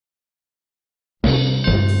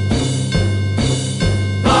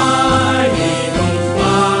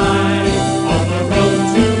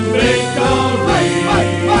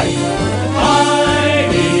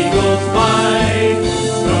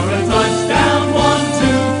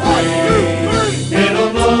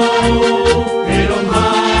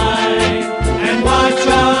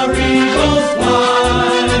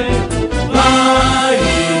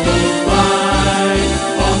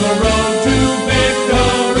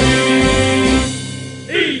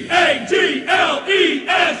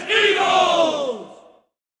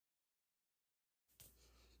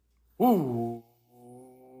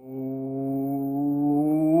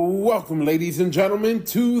welcome, ladies and gentlemen,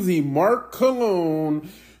 to the Mark Cologne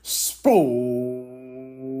Sports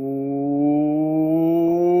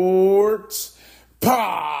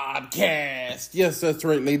Podcast. Yes, that's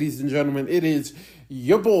right, ladies and gentlemen. It is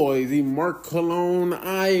your boy, the Mark Cologne.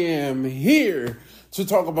 I am here to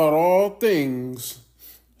talk about all things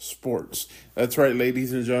sports. That's right,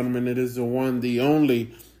 ladies and gentlemen. It is the one, the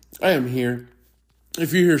only. I am here.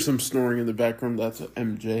 If you hear some snoring in the background, that's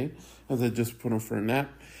MJ, as I just put on for a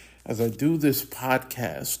nap, as I do this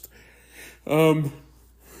podcast. Life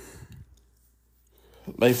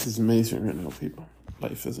is amazing right now, people.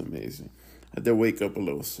 Life is amazing. I did wake up a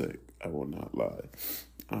little sick. I will not lie.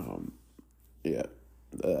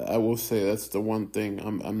 I will say that's the one thing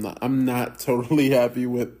I'm not totally happy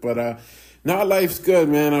with, but now life's good,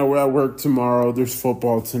 man. I work tomorrow. There's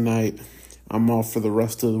football tonight. I'm off for the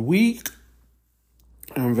rest of the week.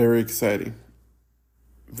 I'm very exciting.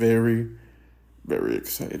 Very, very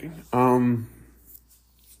exciting. I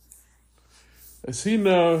seen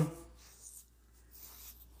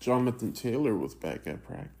Jonathan Taylor was back at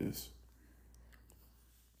practice.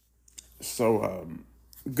 So,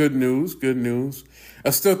 good news. I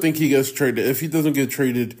still think he gets traded. If he doesn't get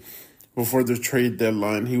traded before the trade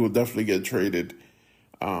deadline, he will definitely get traded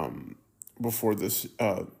before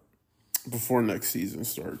next season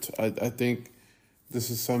starts. I think this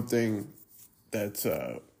is something that's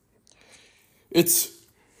it's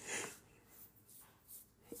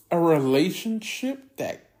a relationship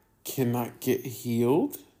that cannot get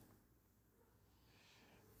healed.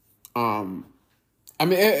 I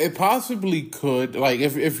mean, it possibly could. Like,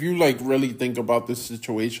 if you like really think about this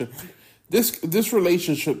situation, this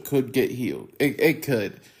relationship could get healed. It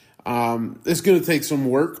could. It's gonna take some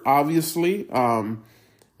work, obviously.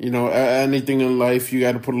 Anything in life, you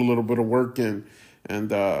got to put a little bit of work in, and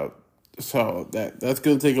so that's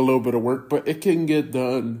gonna take a little bit of work, but it can get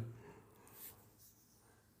done.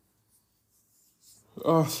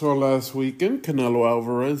 So last weekend, Canelo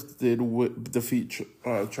Alvarez did defeat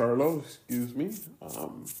Charlo.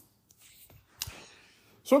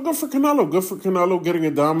 So good for Canelo. Good for Canelo getting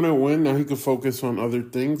a dominant win. Now he can focus on other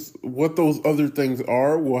things. What those other things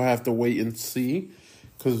are, we'll have to wait and see.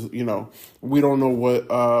 Because, we don't know what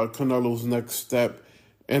Canelo's next step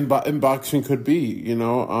in boxing could be.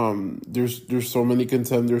 There's so many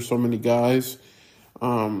contenders, so many guys.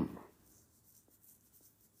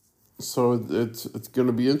 So it's going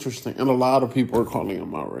to be interesting. And a lot of people are calling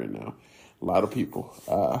him out right now. A lot of people.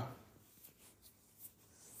 So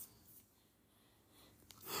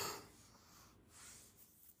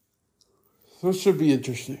it should be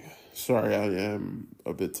interesting. Sorry, I am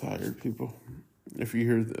a bit tired, people. If you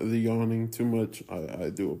hear the yawning too much, I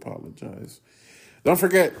do apologize. Don't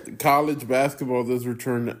forget, college basketball does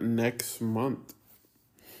return next month.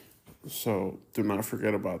 So do not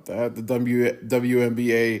forget about that. The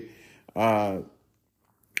WNBA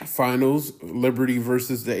finals, Liberty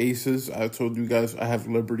versus the Aces. I told you guys I have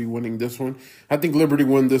Liberty winning this one. I think Liberty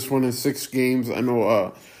won this one in 6 games. I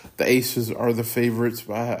know the Aces are the favorites,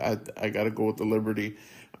 but I got to go with the Liberty.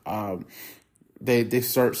 They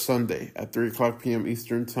start Sunday at 3:00 p.m.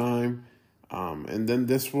 Eastern time. And then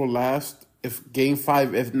this will last, if Game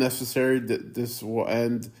 5, if necessary, this will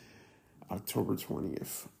end October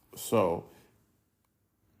 20th. So,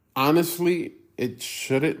 honestly, it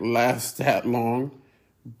shouldn't last that long,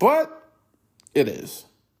 but it is.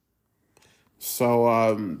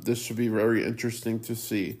 So, this should be very interesting to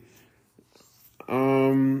see.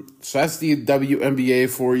 So that's the WNBA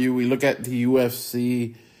for you. We look at the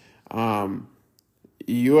UFC.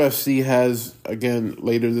 UFC has, again,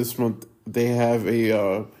 later this month, they have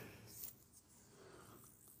a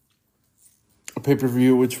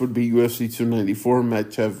pay-per-view, which would be UFC 294,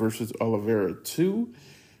 Makhachev versus Oliveira 2.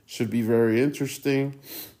 Should be very interesting.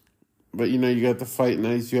 But, you got the fight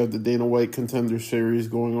nights. You have the Dana White Contender Series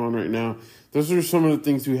going on right now. Those are some of the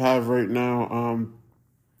things we have right now.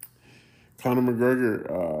 Conor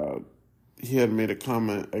McGregor, he had made a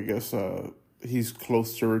comment, I guess he's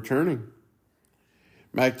close to returning.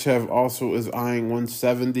 Makhachev also is eyeing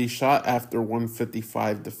 170 shot after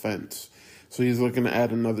 155 defense. So he's looking to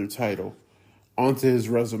add another title onto his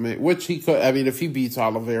resume, which he could. I mean, if he beats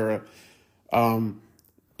Oliveira,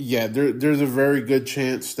 there's a very good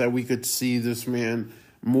chance that we could see this man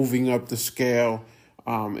moving up the scale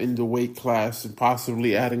in the weight class and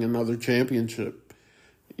possibly adding another championship.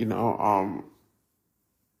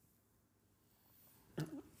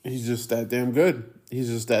 He's just that damn good.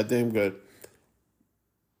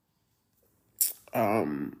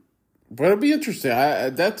 But it'll be interesting.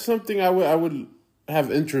 That's something I would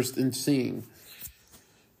have interest in seeing.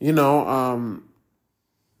 I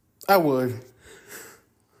would.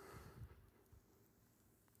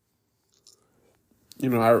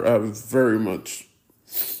 I very much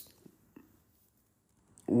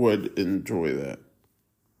would enjoy that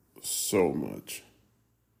so much.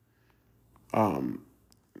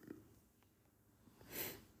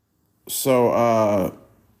 So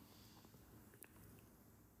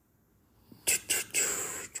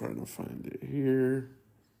trying to find it here.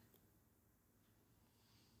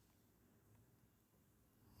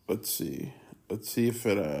 Let's see if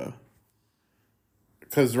it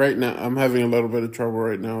because right now I'm having a little bit of trouble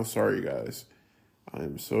right now. Sorry, guys.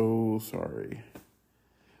 I'm so sorry.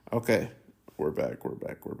 Okay, we're back.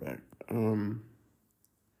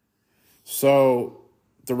 So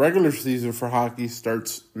the regular season for hockey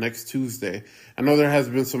starts next Tuesday. I know there has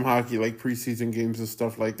been some hockey, like preseason games and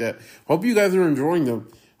stuff like that. Hope you guys are enjoying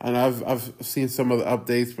them. And I've seen some of the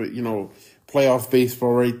updates, but playoff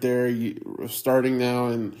baseball right there, starting now,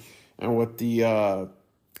 and with the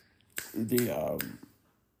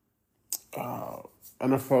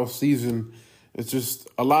NFL season, it's just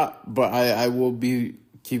a lot. But I will be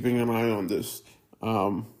keeping an eye on this.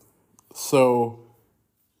 So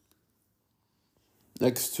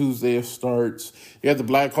next Tuesday it starts. You got the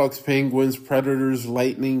Blackhawks, Penguins, Predators,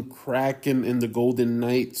 Lightning, Kraken, and the Golden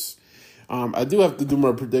Knights. I do have to do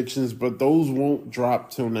my predictions, but those won't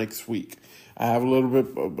drop till next week. I have a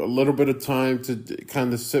little bit of time to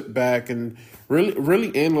kind of sit back and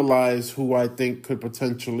really analyze who I think could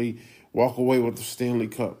potentially walk away with the Stanley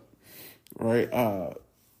Cup. Right? I'm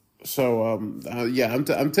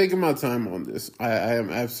taking my time on this. I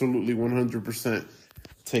am absolutely 100%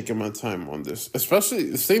 taking my time on this.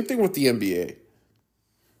 Especially the same thing with the NBA.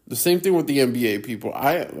 The same thing with the NBA, people.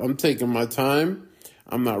 I'm taking my time.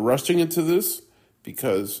 I'm not rushing into this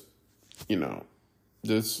because,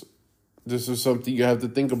 this is something you have to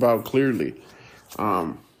think about clearly.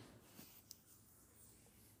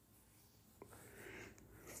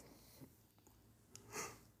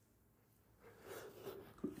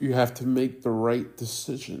 You have to make the right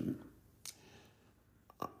decision.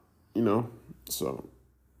 So,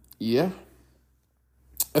 yeah.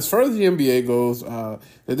 As far as the NBA goes,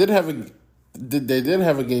 they did have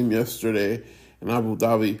a game yesterday in Abu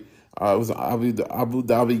Dhabi. It was the Abu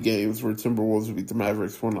Dhabi games where Timberwolves beat the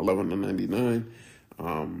Mavericks 111-99.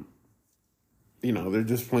 They're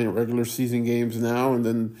just playing regular season games now, and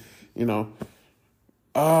then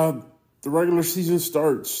the regular season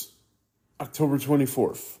starts October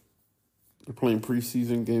 24th. They're playing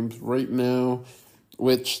preseason games right now,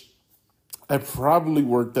 which I probably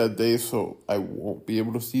work that day, so I won't be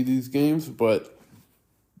able to see these games. But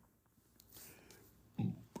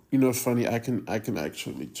it's funny. I can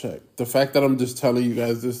actually check. The fact that I'm just telling you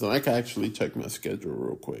guys this, I can actually check my schedule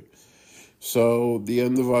real quick. So the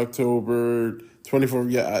end of October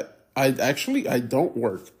 24th. Yeah, I don't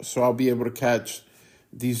work, so I'll be able to catch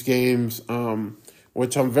these games,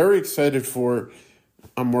 which I'm very excited for.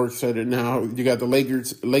 I'm more excited now. You got the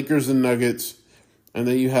Lakers and Nuggets, and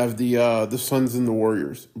then you have the Suns and the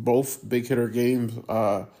Warriors. Both big hitter games.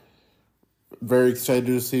 Very excited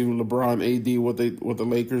to see LeBron, AD, what the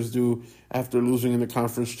Lakers do after losing in the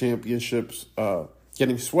conference championships,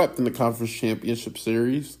 getting swept in the conference championship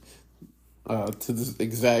series to this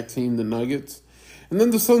exact team, the Nuggets. And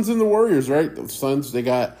then the Suns and the Warriors, right? The Suns, they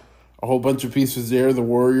got a whole bunch of pieces there. The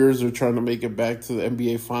Warriors are trying to make it back to the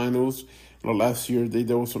NBA Finals. Last year they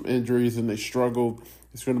dealt with some injuries and they struggled.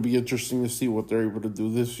 It's going to be interesting to see what they're able to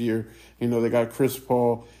do this year. They got Chris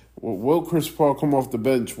Paul. Will Chris Paul come off the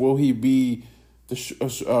bench? Will he be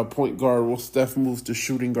the point guard? Will Steph move to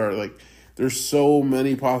shooting guard? Like, there's so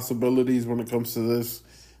many possibilities when it comes to this.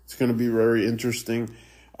 It's going to be very interesting.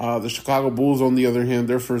 The Chicago Bulls, on the other hand,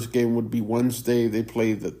 their first game would be Wednesday. They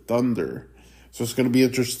play the Thunder. So it's going to be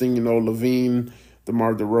interesting. Levine,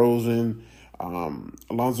 DeMar DeRozan,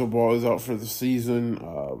 Alonzo Ball is out for the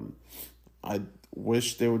season. I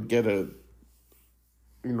wish they would get a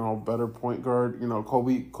better point guard.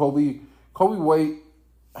 Kobe White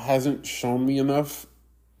hasn't shown me enough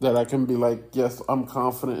that I can be like, yes, I'm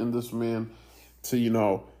confident in this man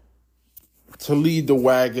to lead the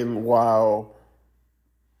wagon while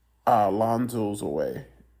Lonzo's away.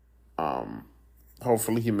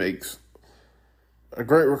 Hopefully he makes a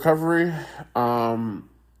great recovery. I'm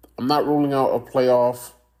not ruling out a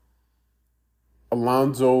playoff.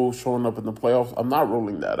 Alonzo showing up in the playoffs. I'm not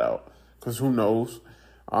ruling that out because who knows?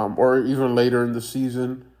 Or even later in the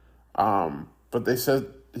season. But they said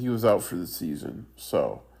he was out for the season.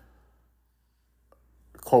 So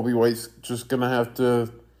Kobe White's just going to have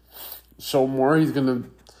to show more. He's going to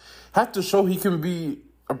have to show he can be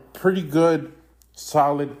a pretty good,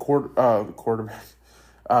 solid quarterback,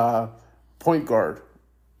 point guard.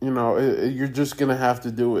 You're just going to have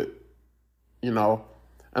to do it.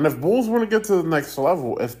 And if Bulls want to get to the next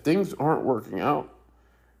level, if things aren't working out,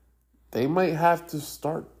 they might have to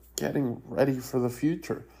start getting ready for the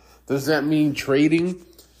future. Does that mean trading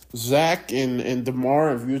Zach and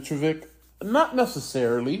DeMar and Vucevic? Not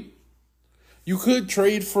necessarily. You could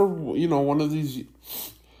trade for, one of these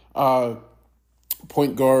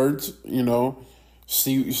point guards,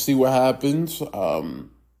 see what happens. I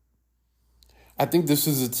think this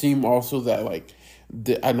is a team also that,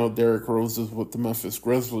 I know Derrick Rose is with the Memphis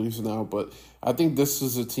Grizzlies now, but I think this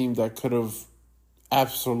is a team that could have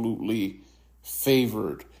absolutely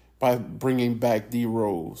favored by bringing back D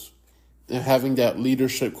Rose and having that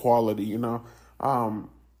leadership quality,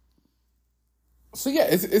 So yeah,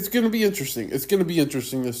 it's going to be interesting. It's going to be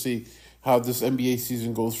interesting to see how this NBA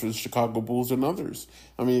season goes for the Chicago Bulls and others.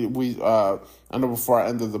 I mean, I know before I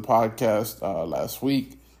ended the podcast last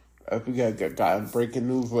week, we got breaking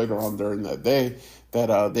news later on during that day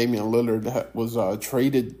that Damian Lillard was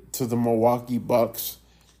traded to the Milwaukee Bucks,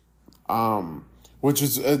 which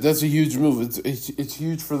is that's a huge move. It's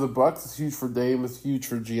huge for the Bucks. It's huge for Dame. It's huge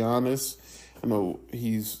for Giannis. I know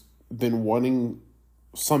he's been wanting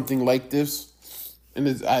something like this.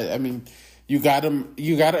 And I mean, you got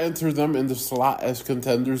to enter them in the slot as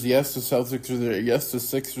contenders. Yes, the Celtics are there. Yes, the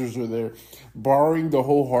Sixers are there. Barring the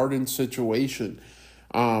whole Harden situation,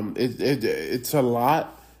 it's a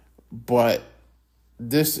lot, but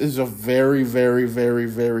this is a very, very, very,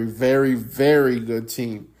 very, very, very good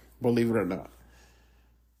team. Believe it or not,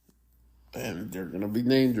 and they're gonna be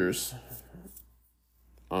dangerous.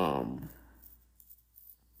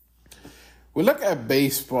 We look at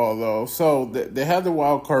baseball, though. So they had the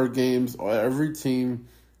wild card games. Every team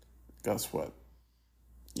got swept.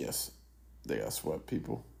 Yes, they got swept,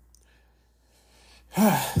 people.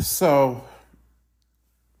 So,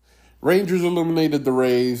 Rangers eliminated the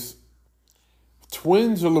Rays.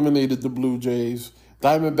 Twins eliminated the Blue Jays.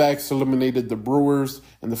 Diamondbacks eliminated the Brewers.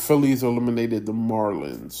 And the Phillies eliminated the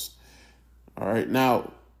Marlins. All right,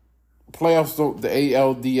 now, playoffs don't. The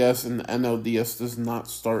ALDS and the NLDS does not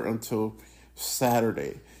start until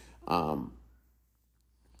Saturday,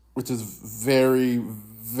 which is very,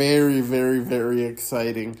 very, very, very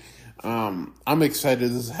exciting. I'm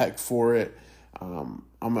excited as heck for it. I'm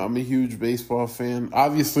a huge baseball fan.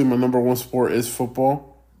 Obviously, my number one sport is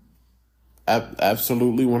football.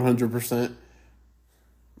 Absolutely, 100%.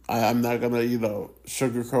 I'm not gonna,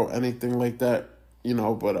 sugarcoat anything like that,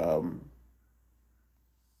 but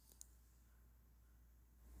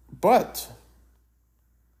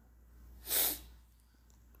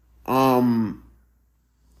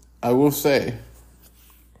I will say,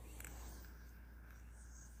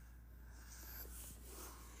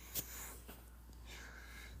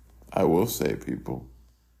 people,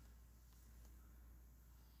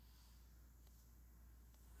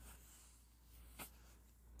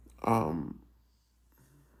 I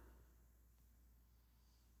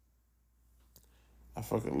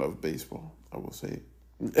fucking love baseball. I will say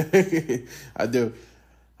it. I do.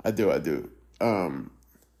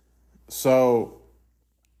 So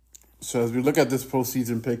as we look at this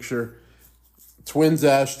postseason picture, Twins,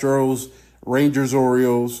 Astros, Rangers,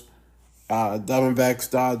 Orioles, Diamondbacks,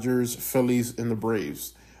 Dodgers, Phillies, and the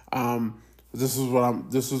Braves. This is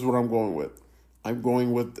what I'm going with. I'm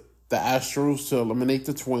going with the Astros to eliminate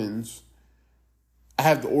the Twins. I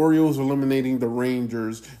have the Orioles eliminating the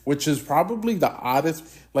Rangers, which is probably the oddest.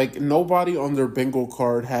 Nobody on their bingo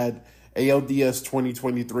card had ALDS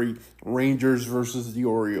 2023 Rangers versus the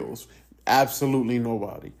Orioles. Absolutely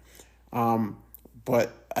nobody. But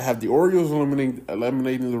I have the Orioles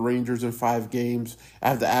eliminating the Rangers in 5 games. I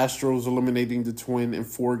have the Astros eliminating the Twin in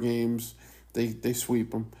 4 games. They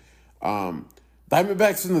sweep them.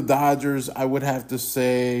 Diamondbacks and the Dodgers, I would have to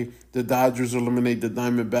say the Dodgers eliminate the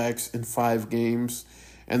Diamondbacks in 5 games.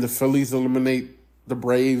 And the Phillies eliminate the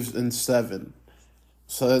Braves in 7.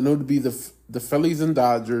 So that would be the Phillies and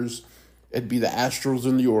Dodgers. It'd be the Astros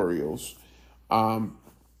and the Orioles. I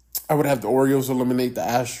would have the Orioles eliminate the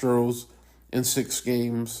Astros in 6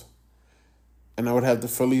 games. And I would have the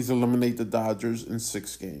Phillies eliminate the Dodgers in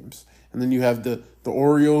 6 games. And then you have the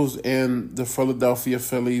Orioles and the Philadelphia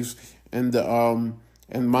Phillies. And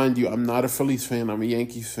mind you, I'm not a Phillies fan. I'm a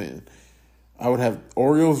Yankees fan. I would have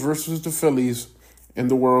Orioles versus the Phillies in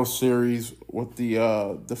the World Series with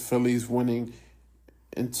the Phillies winning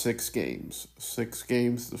in 6 games. 6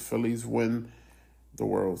 games, the Phillies win the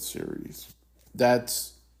World Series.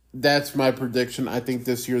 That's my prediction. I think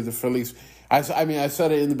this year the Phillies. I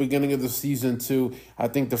said it in the beginning of the season too. I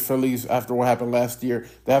think the Phillies, after what happened last year,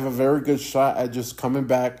 they have a very good shot at just coming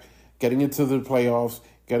back, getting into the playoffs,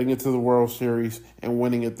 getting into the World Series, and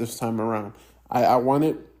winning it this time around. I want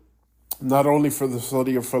it. not only for the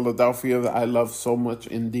city of Philadelphia that I love so much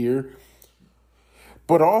and dear,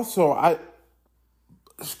 but also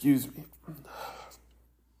excuse me,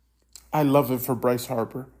 I love it for Bryce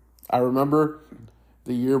Harper. I remember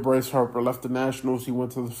the year Bryce Harper left the Nationals, he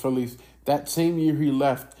went to the Phillies. That same year he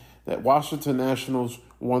left, that Washington Nationals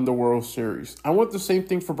won the World Series. I want the same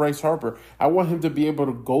thing for Bryce Harper. I want him to be able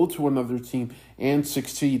to go to another team and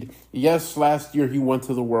succeed. Yes, last year he went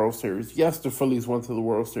to the World Series. Yes, the Phillies went to the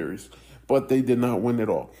World Series, but they did not win it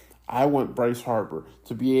all. I want Bryce Harper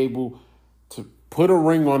to be able to put a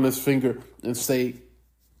ring on his finger and say,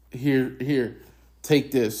 here,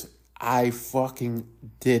 take this. I fucking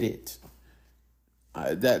did it.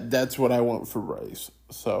 That's what I want for Bryce.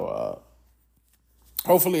 So,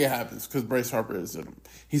 hopefully it happens because Bryce Harper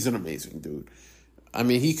he's an amazing dude. I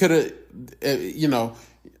mean, he could have,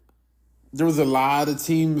 there was a lot of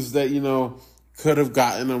teams that, could have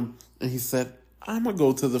gotten him. And he said, I'm going to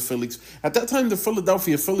go to the Phillies. At that time, the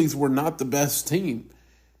Philadelphia Phillies were not the best team.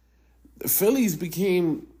 The Phillies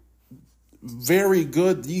became very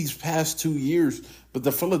good these past 2 years, but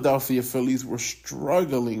the Philadelphia Phillies were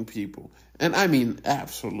struggling, people. And I mean,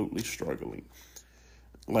 absolutely struggling.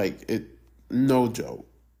 No joke.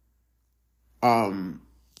 The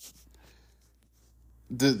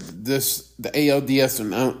ALDS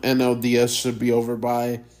and NLDS should be over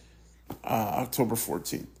by October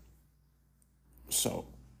 14th. So,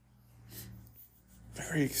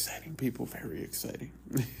 very exciting, people. Very exciting.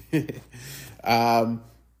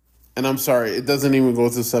 And I'm sorry, it doesn't even go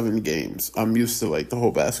to 7 games. I'm used to the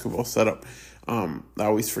whole basketball setup. I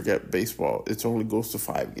always forget baseball. It only goes to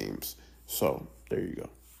 5 games. So there you go.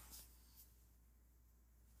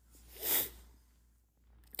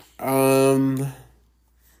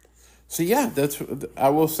 So yeah, that's I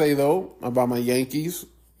will say though about my Yankees.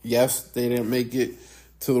 Yes, they didn't make it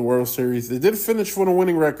to the World Series. They did finish with a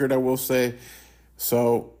winning record, I will say.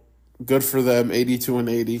 So good for them,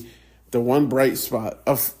 82-80. The one bright spot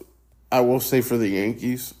I will say for the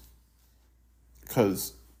Yankees,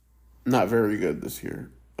 because not very good this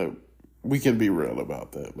year. We can be real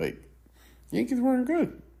about that. Yankees weren't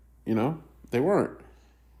good. They weren't.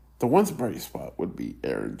 The one bright spot would be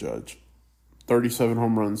Aaron Judge. 37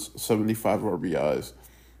 home runs, 75 RBIs.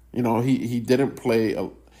 He didn't play.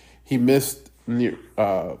 He missed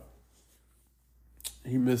some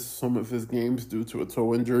of his games due to a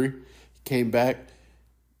toe injury. He came back.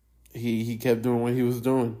 He kept doing what he was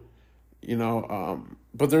doing.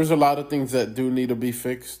 But there's a lot of things that do need to be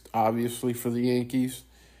fixed, obviously, for the Yankees.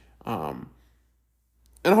 And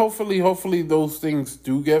hopefully those things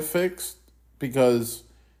do get fixed because,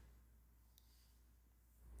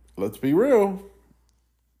 let's be real,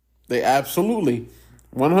 they absolutely,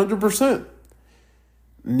 100%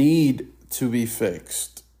 need to be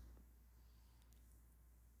fixed.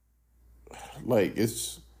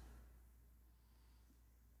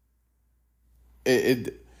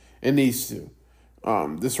 It needs to.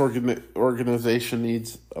 This organization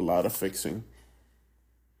needs a lot of fixing.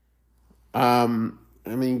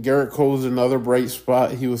 Garrett Cole's another bright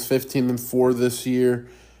spot. He was 15-4 this year,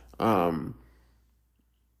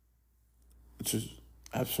 which is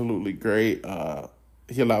absolutely great.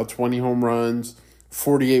 He allowed 20 home runs,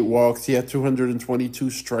 48 walks. He had 222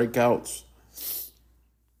 strikeouts.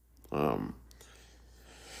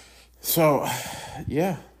 So,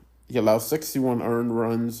 yeah. He allowed 61 earned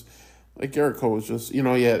runs. Garrett Cole was just, he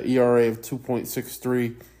had ERA of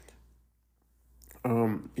 2.63.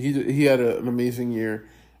 He had an amazing year.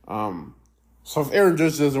 So if Aaron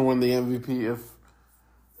Judge doesn't win the MVP,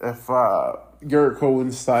 if Garrett Cole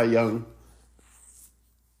wins Cy Young,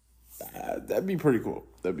 that'd be pretty cool.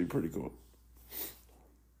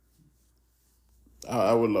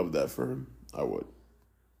 I would love that for him. I would.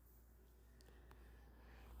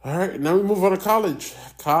 All right, now we move on to college.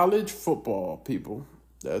 College football, people.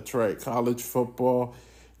 That's right, college football.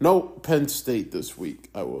 No Penn State this week,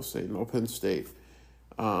 I will say. No Penn State.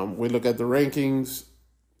 We look at the rankings.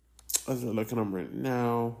 As I look at them right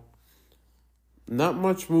now, not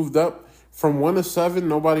much moved up. From 1 to 7,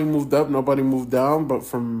 nobody moved up, nobody moved down. But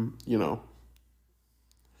from when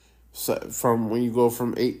you go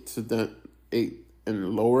from 8 to 8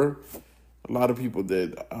 and lower, a lot of people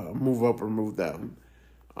did move up or move down.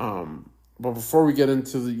 But before we get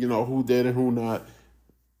into the who did and who not,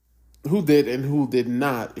 who did and who did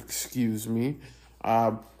not, excuse me,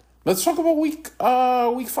 let's talk about week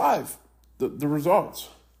 5, the results.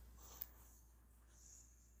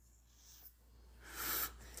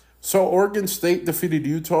 So Oregon State defeated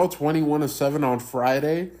Utah 21-7 on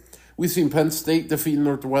Friday. We seen Penn State defeat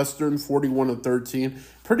Northwestern 41-13.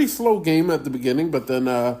 Pretty slow game at the beginning, but then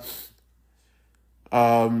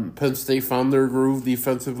Penn State found their groove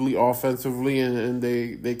defensively, offensively, and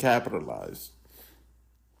they capitalized.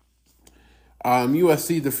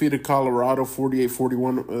 USC defeated Colorado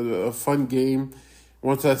 48-41. A fun game.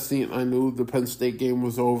 Once I knew the Penn State game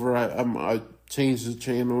was over. I changed the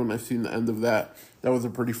channel and I seen the end of that. That was a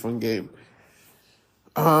pretty fun game.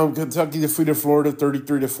 Kentucky defeated Florida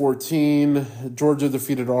 33-14. Georgia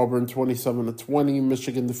defeated Auburn 27-20.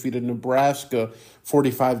 Michigan defeated Nebraska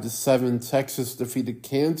 45-7. Texas defeated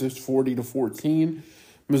Kansas 40-14.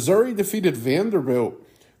 Missouri defeated Vanderbilt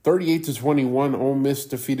 38-21. Ole Miss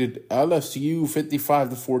defeated LSU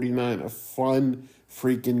 55-49. A fun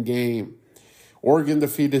freaking game. Oregon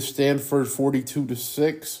defeated Stanford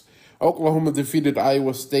 42-6. Oklahoma defeated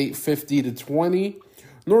Iowa State 50-20.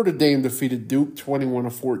 Notre Dame defeated Duke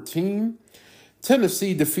 21-14.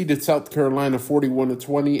 Tennessee defeated South Carolina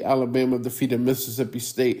 41-20. Alabama defeated Mississippi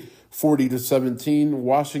State 40-17.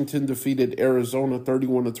 Washington defeated Arizona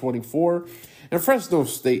 31-24. And Fresno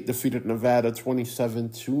State defeated Nevada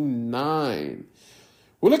 27-9.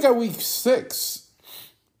 We look at week 6.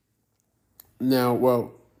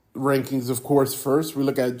 Now, rankings, of course, first. We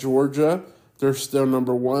look at Georgia. They're still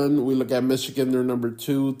number 1. We look at Michigan. They're number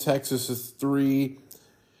 2. Texas is 3.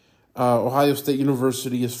 Ohio State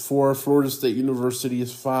University is 4. Florida State University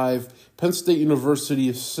is 5. Penn State University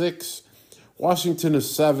is 6. Washington is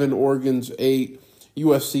 7. Oregon's 8.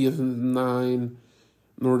 USC is 9.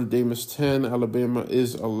 Notre Dame is 10. Alabama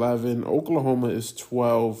is 11. Oklahoma is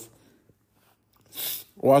 12.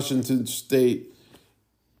 Washington State,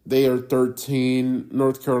 they are 13.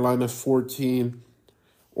 North Carolina is 14.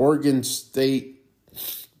 Oregon State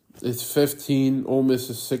is 15. Ole Miss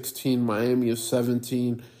is 16. Miami is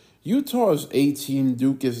 17. Utah is 18.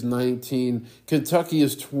 Duke is 19. Kentucky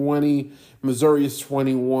is 20. Missouri is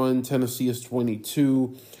 21. Tennessee is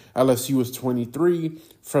 22. LSU is 23.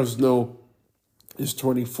 Fresno is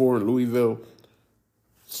 24. And Louisville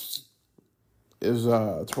is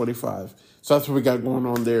 25. So that's what we got going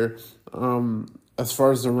on there. As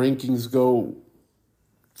far as the rankings go,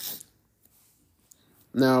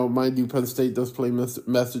 now, mind you, Penn State does play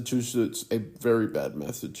Massachusetts, a very bad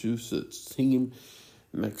Massachusetts team,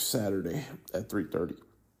 next Saturday at 3:30.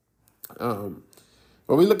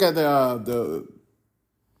 But we look at the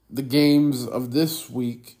games of this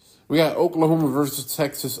week. We got Oklahoma versus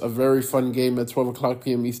Texas, a very fun game at 12 o'clock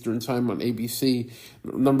p.m. Eastern Time on ABC.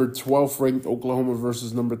 Number 12 ranked Oklahoma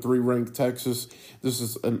versus number 3 ranked Texas. This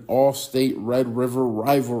is an all-state Red River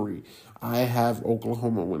rivalry. I have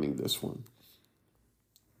Oklahoma winning this one.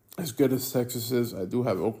 As good as Texas is, I do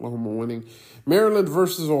have Oklahoma winning. Maryland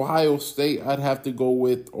versus Ohio State. I'd have to go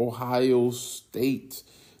with Ohio State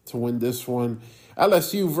to win this one.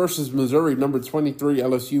 LSU versus Missouri. Number 23,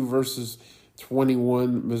 LSU versus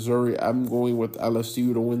 21, Missouri. I'm going with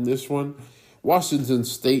LSU to win this one. Washington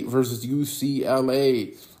State versus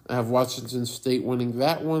UCLA. I have Washington State winning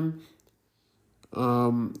that one.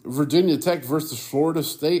 Virginia Tech versus Florida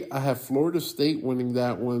State. I have Florida State winning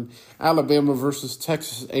that one. Alabama versus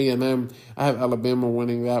Texas A&M. I have Alabama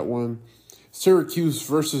winning that one. Syracuse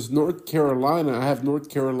versus North Carolina. I have North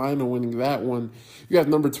Carolina winning that one. You have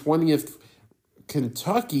number 20th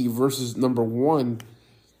Kentucky versus number 1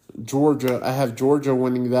 Georgia. I have Georgia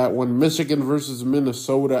winning that one. Michigan versus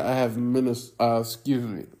Minnesota. I have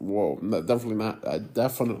definitely not. I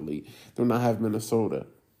definitely do not have Minnesota.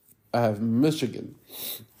 I have Michigan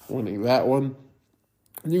winning that one.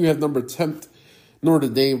 You have number 10th Notre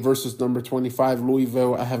Dame versus number 25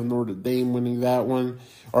 Louisville. I have Notre Dame winning that one.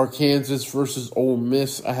 Arkansas versus Ole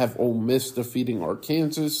Miss. I have Ole Miss defeating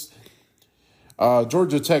Arkansas.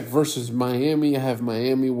 Georgia Tech versus Miami. I have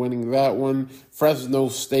Miami winning that one. Fresno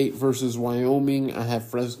State versus Wyoming. I have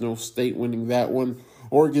Fresno State winning that one.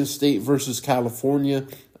 Oregon State versus California.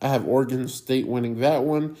 I have Oregon State winning that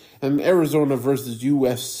one. And Arizona versus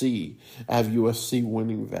USC. I have USC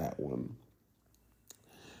winning that one.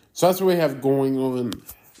 So that's what we have going on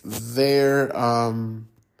there.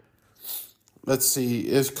 Let's see.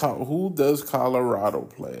 Who does Colorado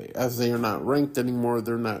play? As they are not ranked anymore,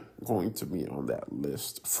 they're not going to be on that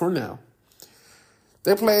list for now.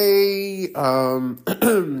 They play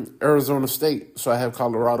Arizona State, so I have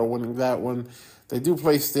Colorado winning that one. They do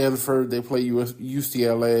play Stanford. They play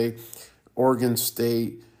UCLA, Oregon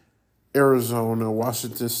State, Arizona,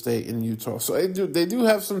 Washington State, and Utah. So they do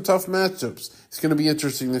have some tough matchups. It's going to be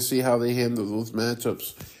interesting to see how they handle those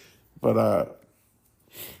matchups. But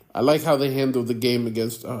I like how they handled the game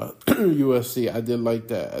against USC. I did like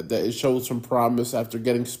that. It showed some promise after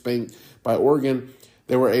getting spanked by Oregon.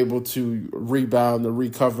 They were able to rebound and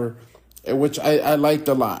recover, which I liked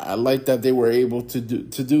a lot. I liked that they were able to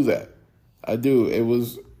do that. I do. It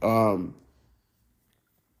was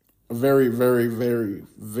a very, very, very,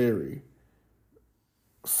 very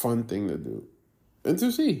fun thing to do and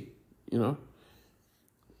to see, you know.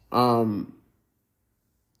 Um,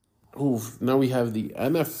 Now we have the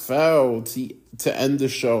NFL to end the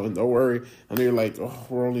show, and don't worry. I know you're like, oh,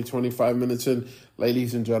 we're only 25 minutes in,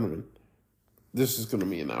 ladies and gentlemen. This is going to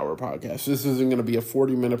be an hour podcast. This isn't going to be a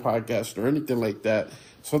 40-minute podcast or anything like that.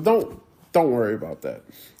 So don't worry about that.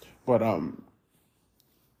 But I'm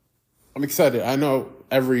excited. I know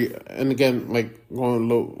and again, like going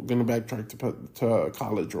to backtrack to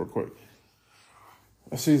college real quick.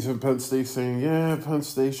 I see some Penn State saying, yeah, Penn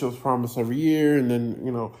State shows promise every year, and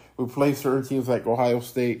then, we play certain teams like Ohio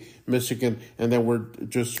State, Michigan, and then we're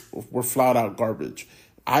flat out garbage.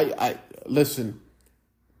 I listen,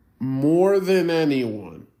 more than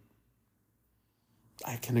anyone,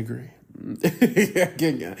 I can agree.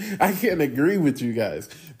 I can agree with you guys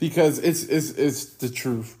because it's the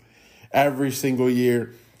truth. Every single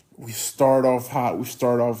year, we start off hot, we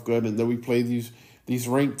start off good, and then we play these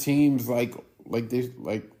ranked teams like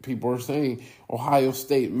people are saying, Ohio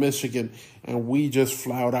State, Michigan, and we just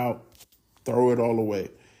flout out, throw it all away.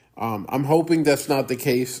 I'm hoping that's not the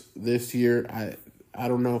case this year. I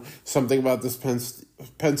don't know. Something about this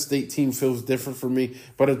Penn State team feels different for me.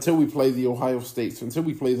 But until we play the Ohio States, until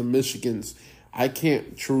we play the Michigans, I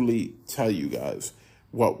can't truly tell you guys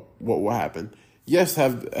what will happen. Yes,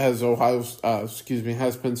 has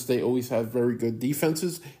Penn State always had very good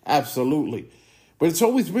defenses? Absolutely. But it's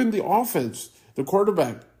always been the offense, the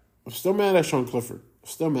quarterback. I'm still mad at Sean Clifford.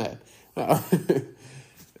 Still mad.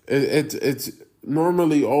 It's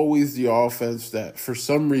normally always the offense that, for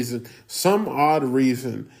some odd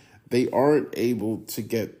reason, they aren't able to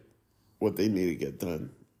get what they need to get done.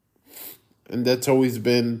 And that's always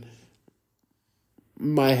been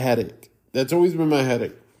my headache.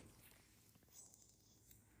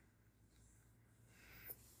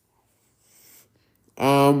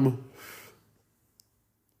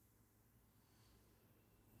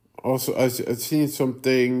 Also, I've seen some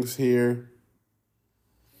things here.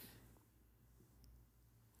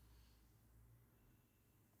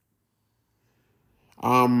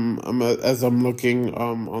 As I'm looking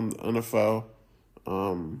on the NFL,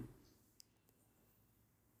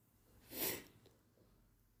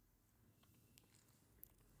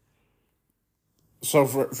 so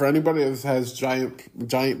for anybody that has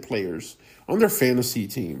giant players on their fantasy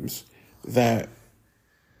teams that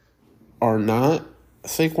are not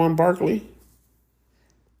Saquon Barkley,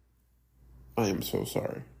 I am so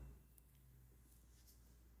sorry.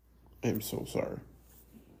 I'll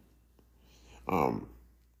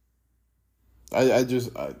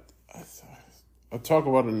talk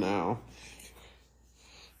about it now.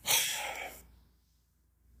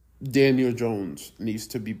 Daniel Jones needs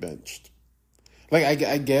to be benched. Like,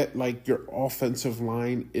 I get, like, your offensive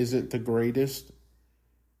line isn't the greatest.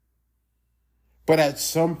 But at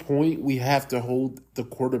some point, we have to hold the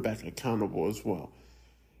quarterback accountable as well.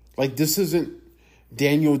 Like, this isn't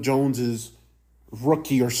Daniel Jones's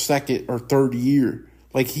rookie or second or third year.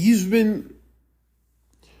 Like, he's been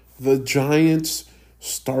the Giants'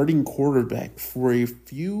 starting quarterback for a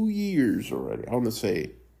few years already. I want to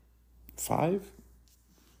say 5?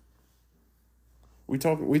 We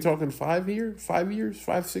talking 5 years? 5 years?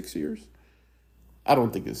 5, 6 years? I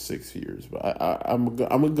don't think it's 6 years, but I'm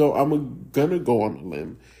gonna go on a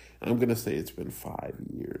limb, and I'm gonna say it's been 5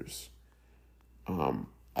 years.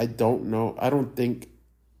 I don't know. I don't think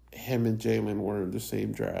him and Jalen were in the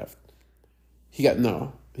same draft. He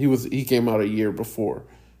came out a year before,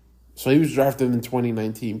 so he was drafted in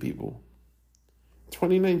 2019. People,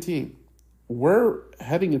 2019. We're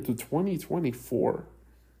heading into 2024.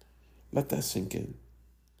 Let that sink in.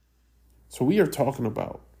 So we are talking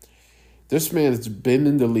about this man has been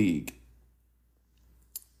in the league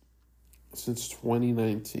since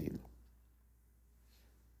 2019.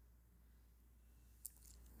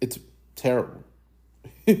 It's terrible.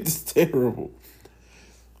 It's terrible.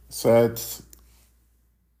 So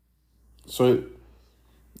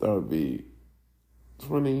that would be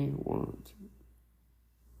 21.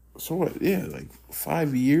 So what? Yeah, like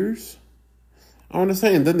 5 years. I want to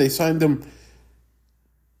say, and then they signed him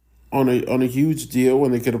on a huge deal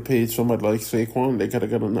when they could have paid somebody like Saquon. They could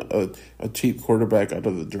have got a cheap quarterback out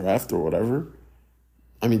of the draft or whatever.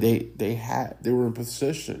 I mean, they were in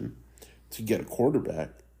position to get a quarterback,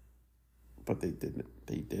 but they didn't.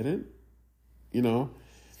 You know,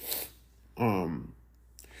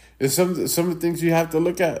 it's some of the things you have to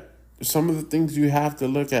look at. Some of the things you have to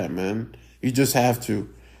look at, man. You just have to,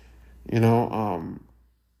 you know.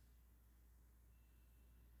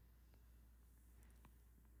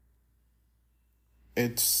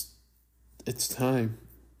 It's time.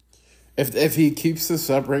 If he keeps this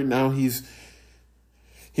up right now, he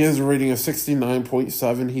has a rating of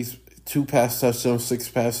 69.7. He's 2 pass touchdowns, 6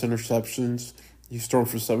 pass interceptions. He's thrown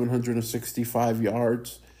for 765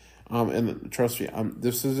 yards. And trust me,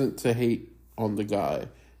 this isn't to hate on the guy,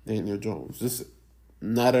 Daniel Jones. This,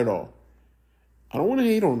 not at all. I don't want to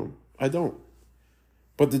hate on him. I don't.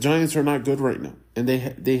 But the Giants are not good right now, and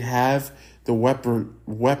they have the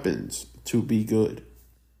weapons to be good.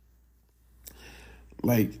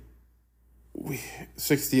 Like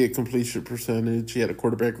 68 completion percentage. He had a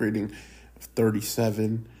quarterback rating of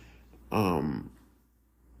 37.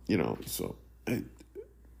 So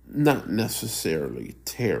not necessarily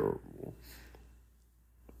terrible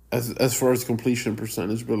as far as completion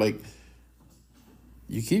percentage, but like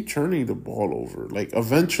you keep turning the ball over. Like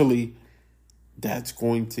eventually, that's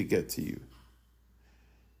going to get to you.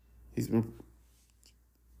 He's been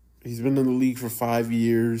in the league for 5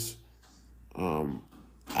 years.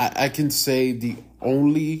 I can say the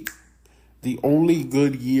only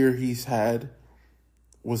good year he's had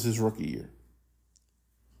was his rookie year,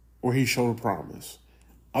 where he showed a promise.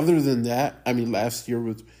 Other than that, I mean, last year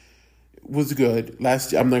was good.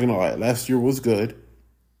 I'm not gonna lie, last year was good,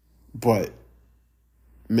 but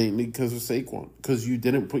mainly because of Saquon, because you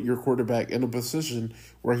didn't put your quarterback in a position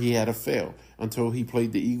where he had to fail until he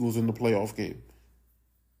played the Eagles in the playoff game.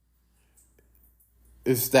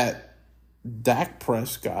 It's that Dak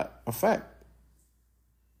Prescott effect.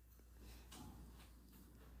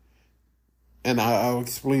 And I'll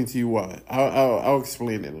explain to you why. I'll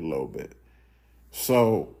explain it a little bit.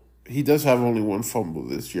 So he does have only 1 fumble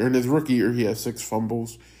this year. In his rookie year, he has 6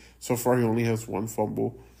 fumbles. So far, he only has 1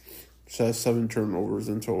 fumble. So has 7 turnovers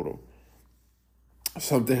in total.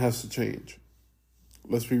 Something has to change.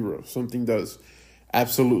 Let's be real. Something does.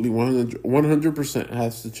 Absolutely 100%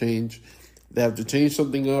 has to change. They have to change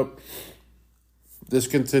something up. This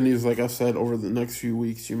continues, like I said, over the next few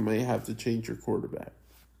weeks, you may have to change your quarterback.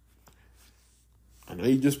 I know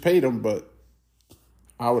you just paid him, but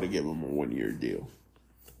I would have given him a 1-year deal.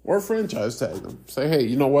 Or franchise tag him. Say, hey,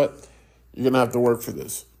 you know what? You're going to have to work for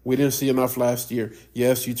this. We didn't see enough last year.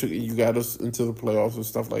 Yes, you got us into the playoffs and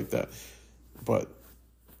stuff like that. But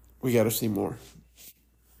we got to see more.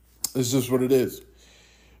 It's just what it is.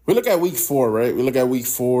 We look at week 4, right? We look at week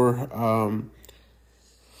 4.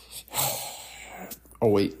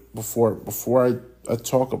 Before I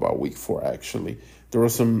talk about week 4, actually, there were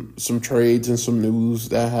some trades and some news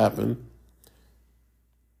that happened.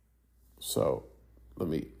 So let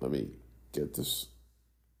me get this.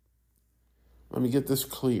 Let me get this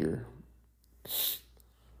clear.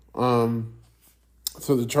 So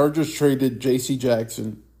the Chargers traded J.C.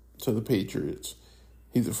 Jackson to the Patriots.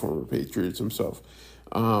 He's a former Patriots himself.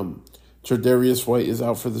 Tre'Davious White is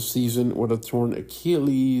out for the season with a torn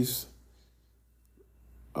Achilles.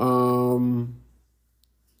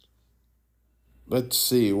 Let's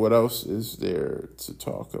see, what else is there to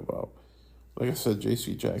talk about? Like I said,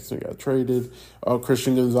 J.C. Jackson got traded.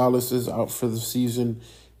 Christian Gonzalez is out for the season.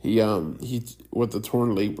 He with the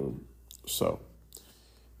torn labrum. So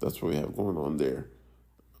that's what we have going on there.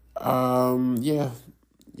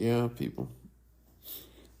 Yeah, people.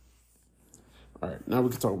 All right, now we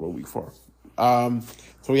can talk about week 4. So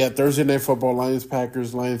we had Thursday Night Football,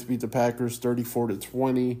 Lions-Packers. Lions beat the Packers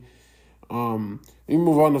 34-20. We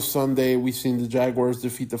move on to Sunday. We've seen the Jaguars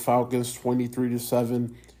defeat the Falcons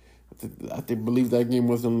 23-7. I believe that game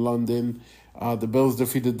was in London. The Bills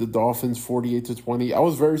defeated the Dolphins 48-20. I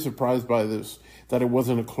was very surprised by this, that it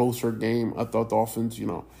wasn't a closer game. I thought Dolphins,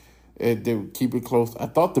 they would keep it close. I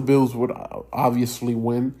thought the Bills would obviously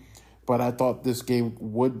win, but I thought this game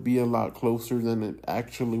would be a lot closer than it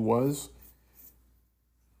actually was.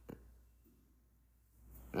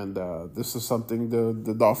 And this is something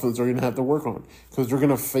the Dolphins are going to have to work on, because they're going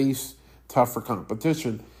to face tougher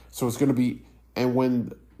competition. So it's going to be, and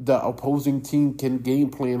when the opposing team can game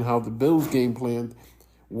plan how the Bills game planned,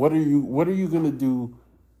 what are you going to do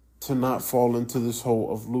to not fall into this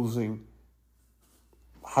hole of losing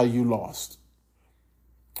how you lost?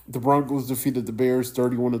 The Broncos defeated the Bears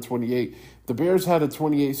 31-28. The Bears had a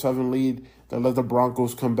 28-7 lead that let the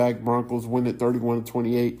Broncos come back. Broncos win it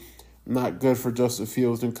 31-28. Not good for Justin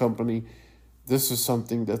Fields and company. This is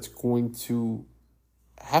something that's going to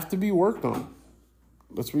have to be worked on.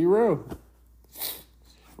 Let's be real.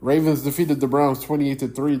 Ravens defeated the Browns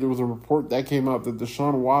 28-3. There was a report that came out that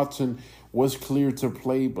Deshaun Watson was cleared to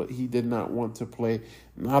play, but he did not want to play.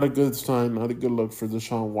 Not a good sign, not a good look for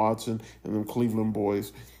Deshaun Watson and them Cleveland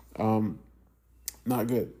boys. Not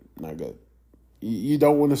good, not good. You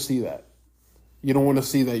don't want to see that. You don't want to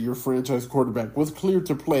see that your franchise quarterback was cleared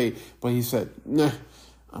to play, but he said, nah,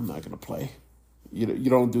 I'm not going to play. You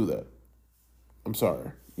don't do that. I'm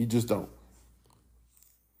sorry. You just don't.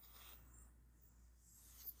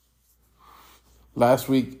 Last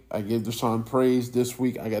week, I gave Deshaun praise. This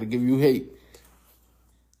week, I got to give you hate.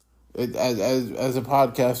 As a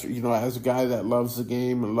podcaster, as a guy that loves the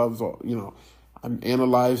game and loves all, I'm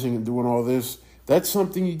analyzing and doing all this. That's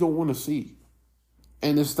something you don't want to see.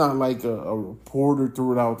 And it's not like a reporter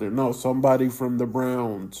threw it out there. No, somebody from the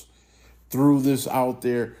Browns threw this out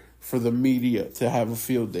there for the media to have a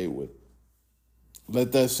field day with.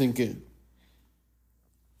 Let that sink in.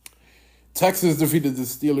 Texas defeated the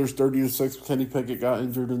Steelers 30-6. Kenny Pickett got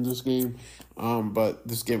injured in this game, but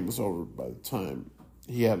this game was over by the time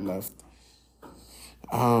he had left.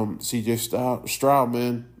 C.J. Stroud,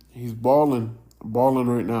 man, he's balling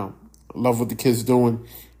right now. Love what the kid's doing.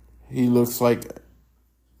 He looks like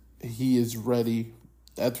he is ready.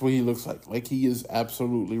 That's what he looks like. Like he is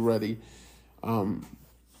absolutely ready.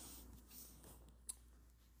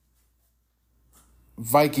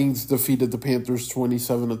 Vikings defeated the Panthers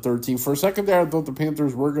 27-13. For a second there, I thought the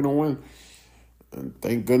Panthers were going to win. And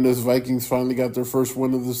thank goodness Vikings finally got their first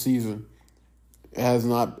win of the season. It has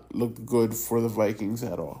not looked good for the Vikings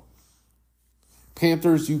at all.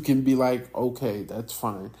 Panthers, you can be like, okay, that's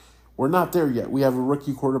fine. We're not there yet. We have a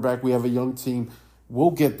rookie quarterback. We have a young team. We'll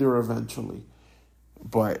get there eventually.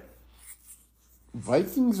 But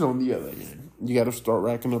Vikings, on the other hand, you got to start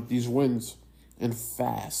racking up these wins and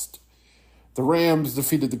fast. The Rams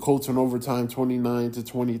defeated the Colts in overtime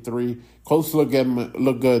 29-23. Colts look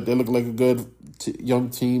good. They look like a good young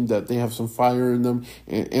team that they have some fire in them.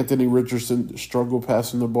 And Anthony Richardson struggled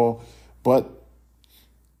passing the ball. But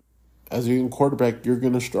as a young quarterback, you're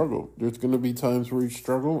going to struggle. There's going to be times where you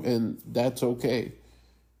struggle, and that's okay.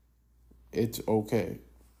 It's okay.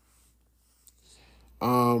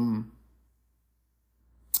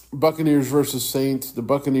 Buccaneers versus Saints. The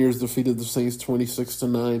Buccaneers defeated the Saints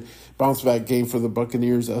 26-9. Bounce back game for the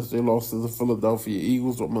Buccaneers as they lost to the Philadelphia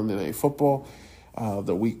Eagles on Monday Night Football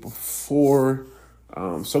the week before.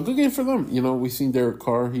 So good game for them. We seen Derek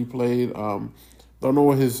Carr. He played. Don't know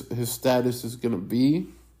what his status is going to be.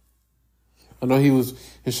 I know his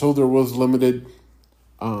shoulder was limited.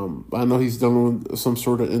 I know he's dealing with some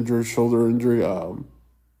sort of shoulder injury.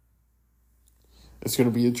 It's going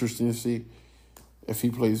to be interesting to see if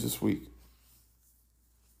he plays this week.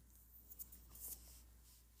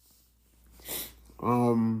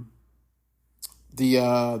 The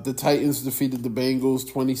Titans defeated the Bengals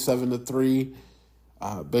 27-3.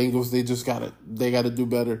 Bengals, they gotta do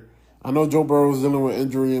better. I know Joe Burrow is dealing with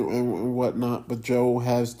injury and whatnot, but Joe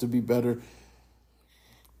has to be better.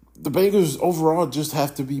 The Bengals overall just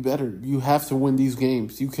have to be better. You have to win these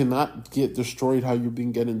games. You cannot get destroyed how you've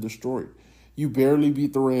been getting destroyed. You barely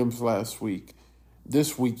beat the Rams last week.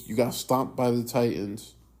 This week, you got stomped by the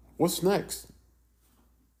Titans. What's next?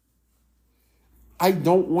 I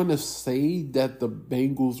don't want to say that the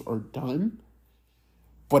Bengals are done,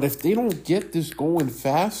 but if they don't get this going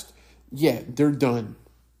fast, yeah, they're done.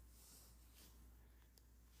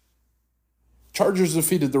 Chargers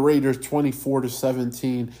defeated the Raiders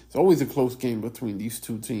 24-17. It's always a close game between these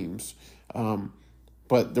two teams.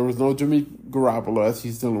 But there was no Jimmy Garoppolo as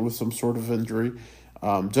he's dealing with some sort of injury.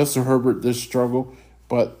 Justin Herbert did struggle,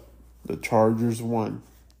 but the Chargers won.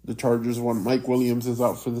 Mike Williams is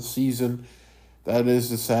out for the season. That is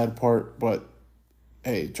the sad part, but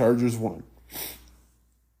hey, Chargers won.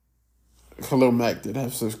 Khalil Mack did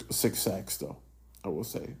have six sacks, though, I will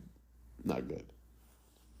say. Not good.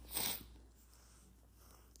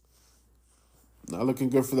 Not looking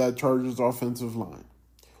good for that Chargers offensive line.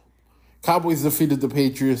 Cowboys defeated the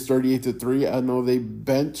Patriots 38-3. I know they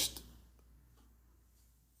benched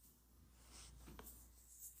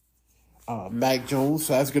Mac Jones.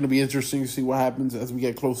 So that's going to be interesting to see what happens as we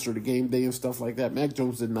get closer to game day and stuff like that. Mac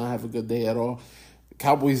Jones did not have a good day at all.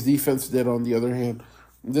 Cowboys defense did, on the other hand.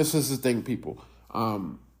 This is the thing, people.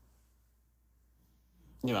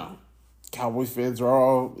 Cowboys fans are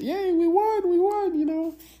all, yay, we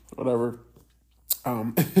won, whatever.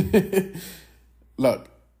 Look,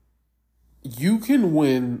 you can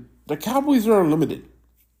win. The Cowboys are unlimited.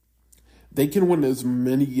 They can win as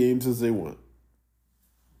many games as they want.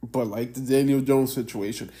 But like the Daniel Jones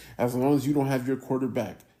situation, as long as you don't have your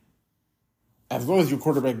quarterback, as long as your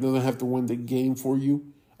quarterback doesn't have to win the game for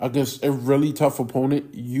you against a really tough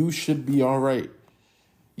opponent, you should be all right.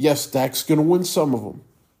 Yes, Dak's going to win some of them.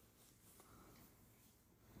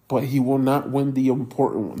 But he will not win the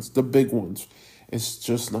important ones, the big ones. It's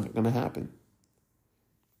just not going to happen.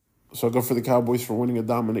 So I go for the Cowboys for winning a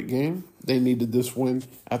dominant game. They needed this win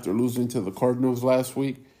after losing to the Cardinals last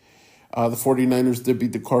week. The 49ers did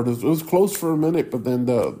beat the Cardinals. It was close for a minute, but then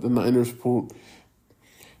the Niners pulled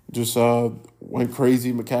just went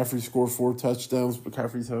crazy. McCaffrey scored 4 touchdowns.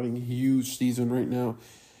 McCaffrey's having a huge season right now.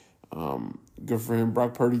 Good for him.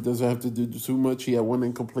 Brock Purdy doesn't have to do too much. He had 1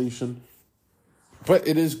 incompletion. But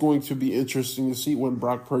it is going to be interesting to see when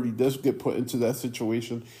Brock Purdy does get put into that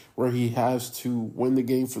situation where he has to win the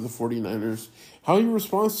game for the 49ers, how he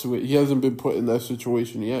responds to it. He hasn't been put in that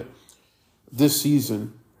situation yet this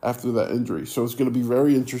season after that injury. So it's going to be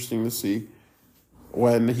very interesting to see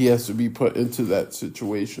when he has to be put into that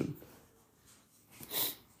situation.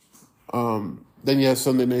 Then you have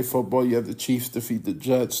Sunday Night Football. You have the Chiefs defeat the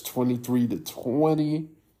Jets 23-20.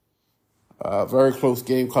 Very close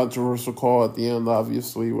game, controversial call at the end,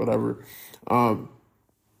 obviously, whatever.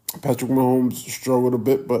 Patrick Mahomes struggled a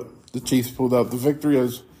bit, but the Chiefs pulled out the victory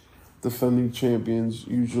as defending champions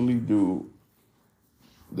usually do.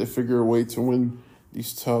 They figure a way to win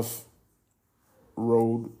these tough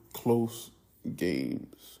road close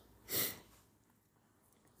games.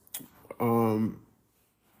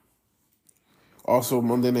 Also,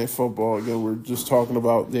 Monday Night Football, again, we're just talking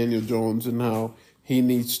about Daniel Jones and how he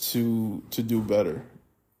needs to do better.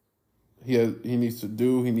 He needs to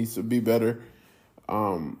be better.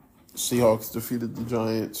 Seahawks defeated the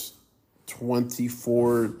Giants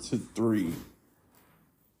 24-3.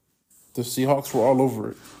 The Seahawks were all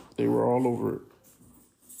over it. They were all over it.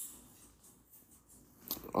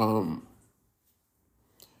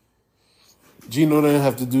 Geno didn't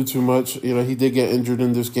have to do too much. He did get injured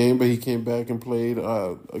in this game, but he came back and played.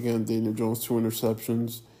 Again, Daniel Jones, 2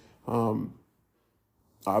 interceptions.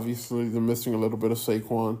 Obviously, they're missing a little bit of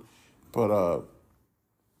Saquon, but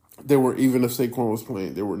even if Saquon was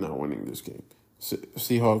playing, they were not winning this game.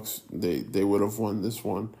 Seahawks, they would have won this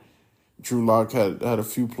one. Drew Lock had a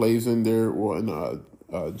few plays in there when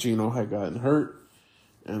Geno had gotten hurt,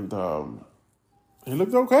 and he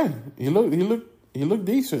looked okay. He looked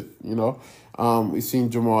decent. We've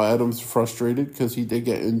seen Jamal Adams frustrated because he did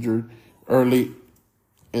get injured early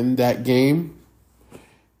in that game,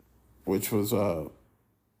 which was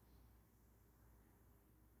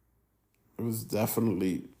it was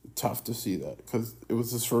definitely tough to see that because it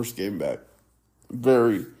was his first game back.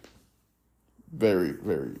 Very, very,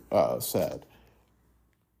 very sad.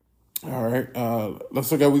 All right,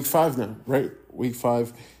 let's look at week 5 now, right? Week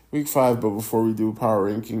 5, but before we do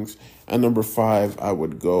power rankings, at number 5, I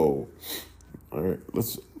would go. All right,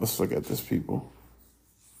 let's look at this, people.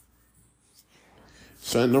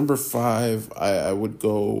 So at number 5, I would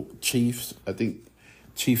go Chiefs. I think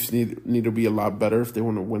Chiefs need to be a lot better if they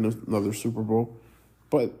want to win another Super Bowl.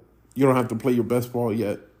 But you don't have to play your best ball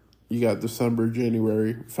yet. You got December,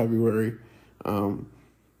 January, February. But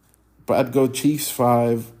I'd go Chiefs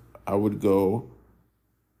 5. I would go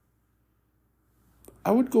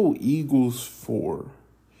Eagles 4.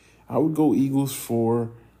 I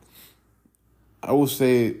would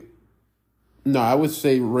say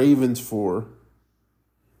Ravens 4.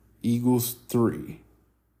 Eagles 3.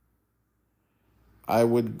 I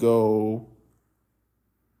would go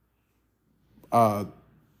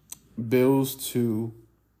Bills 2,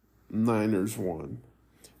 Niners 1.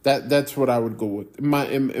 That's what I would go with. In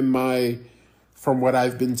my from what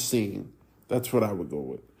I've been seeing, that's what I would go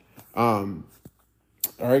with. All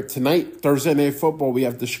right, tonight, Thursday Night Football, we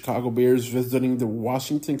have the Chicago Bears visiting the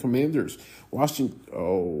Washington Commanders.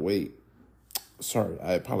 Sorry,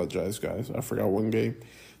 I apologize, guys. I forgot one game.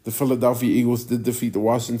 The Philadelphia Eagles did defeat the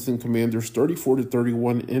Washington Commanders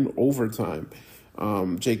 34-31 in overtime.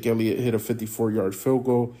 Jake Elliott hit a 54-yard field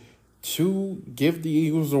goal to give the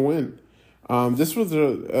Eagles a win. This was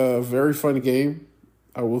a very fun game,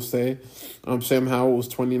 I will say. Sam Howell was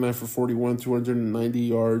 29 for 41, 290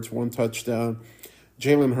 yards, 1 touchdown.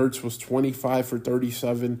 Jalen Hurts was 25 for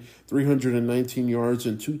 37, 319 yards,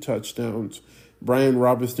 and 2 touchdowns. Brian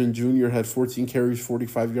Robinson Jr. had 14 carries,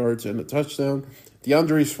 45 yards, and a touchdown.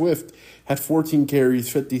 DeAndre Swift had 14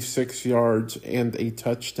 carries, 56 yards, and a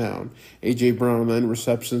touchdown. A.J. Brown, 9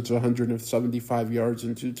 receptions, 175 yards,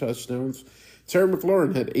 and 2 touchdowns. Terry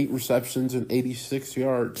McLaurin had 8 receptions and 86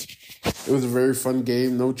 yards. It was a very fun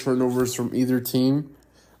game. No turnovers from either team.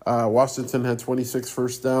 Washington had 26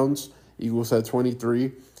 first downs. Eagles had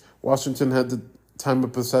 23. Washington had the time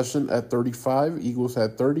of possession at 35. Eagles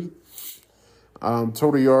had 30.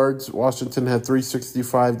 Total yards, Washington had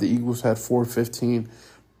 365. The Eagles had 415.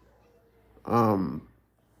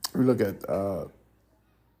 We look at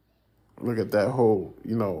that whole,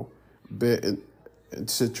 bit and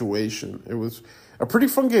situation. It was a pretty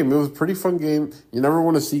fun game. You never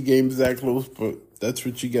want to see games that close, but that's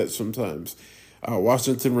what you get sometimes.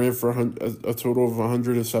 Washington ran for a total of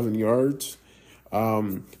 107 yards.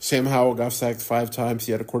 Sam Howell got sacked 5 times.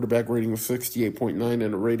 He had a quarterback rating of 68.9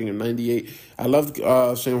 and a rating of 98. I loved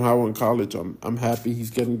Sam Howell in college. I'm happy he's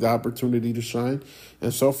getting the opportunity to shine,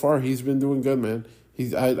 and so far he's been doing good, man.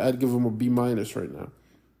 I'd give him a B- right now.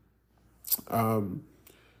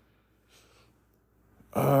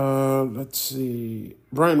 Let's see.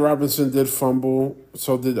 Brian Robinson did fumble,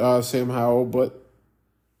 so did Sam Howell, but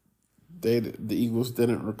the Eagles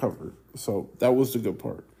didn't recover, so that was the good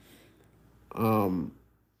part.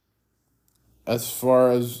 As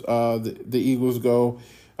far as the Eagles go,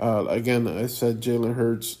 again, I said Jalen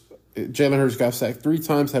Hurts. Jalen Hurts got sacked 3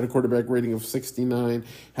 times, had a quarterback rating of 69,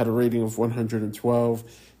 had a rating of 112.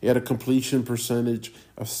 He had a completion percentage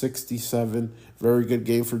of 67. Very good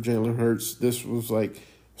game for Jalen Hurts. This was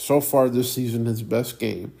so far this season, his best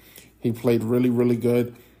game. He played really, really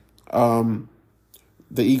good.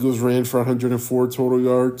 The Eagles ran for 104 total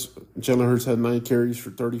yards. Jalen Hurts had 9 carries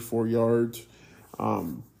for 34 yards.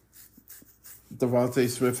 Devontae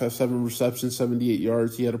Smith had 7 receptions, 78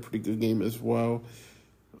 yards. He had a pretty good game as well.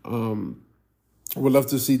 Would love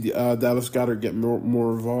to see Dallas Goedert get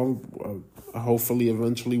more involved. Hopefully,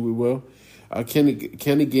 eventually we will. Kenny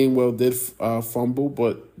Gainwell did fumble,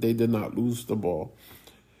 but they did not lose the ball.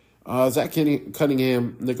 Zach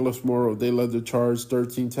Cunningham, Nicholas Morrow, they led the charge.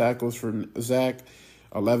 13 tackles for Zach,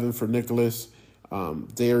 11 for Nicholas.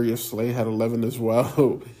 Darius Slay had 11 as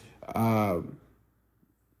well.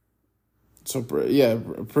 So, yeah,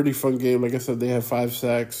 a pretty fun game. Like I said, they had 5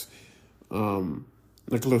 sacks.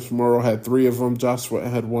 Nicholas Morrow had 3 of them. Josh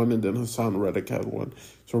Sweat had 1, and then Hassan Reddick had 1.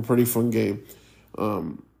 So, a pretty fun game.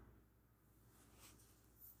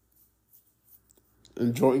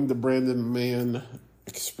 Enjoying the Brandon Mann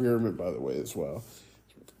experiment, by the way, as well.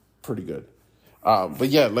 Pretty good. But,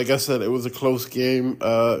 yeah, like I said, it was a close game.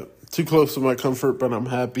 Too close to my comfort, but I'm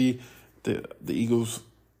happy the Eagles,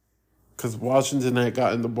 because Washington had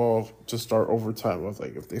gotten the ball to start overtime. I was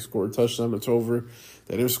like, if they score a touchdown, it's over.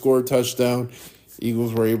 They didn't score a touchdown.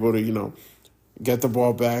 Eagles were able to, get the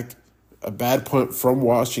ball back. A bad punt from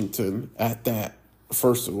Washington at that.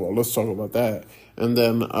 First of all, let's talk about that. And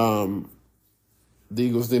then the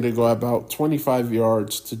Eagles need to go about 25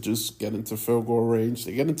 yards to just get into field goal range.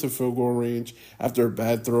 They get into field goal range after a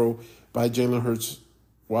bad throw by Jalen Hurts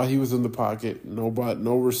while he was in the pocket. No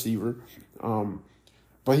receiver.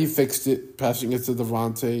 But he fixed it, passing it to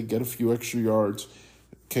Devontae, get a few extra yards,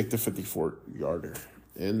 kick the 54-yarder,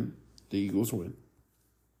 and the Eagles win.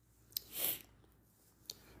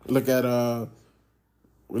 We look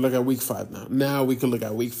at Week 5 now. Now we can look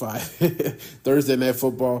at Week 5. Thursday Night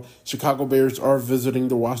Football. Chicago Bears are visiting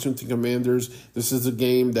the Washington Commanders. This is a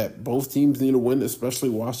game that both teams need to win, especially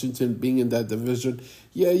Washington being in that division.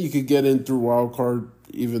 Yeah, you could get in through wild card,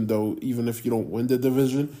 even if you don't win the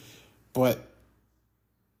division, but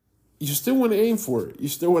you still want to aim for it.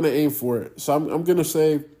 So I'm gonna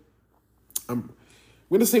say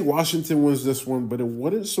Washington wins this one, but it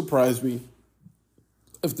wouldn't surprise me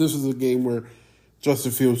if this is a game where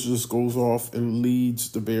Justin Fields just goes off and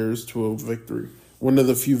leads the Bears to a victory. One of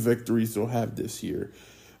the few victories they'll have this year.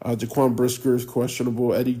 Jaquan Brisker is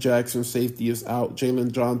questionable. Eddie Jackson, safety, is out.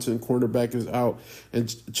 Jalen Johnson, cornerback, is out.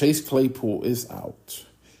 And Chase Claypool is out.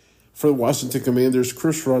 For the Washington Commanders,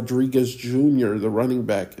 Chris Rodriguez Jr., the running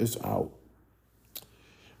back, is out.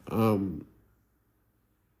 The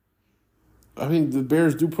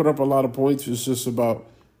Bears do put up a lot of points. It's just about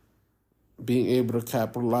being able to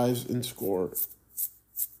capitalize and score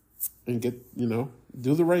and get,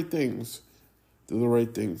 do the right things.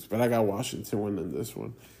 But I got Washington winning this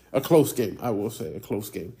one. A close game, I will say, a close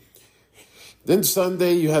game. Then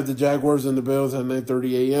Sunday, you have the Jaguars and the Bills at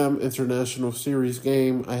 9:30 a.m. International Series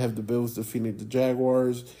game. I have the Bills defeating the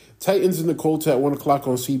Jaguars. Titans and the Colts at 1 o'clock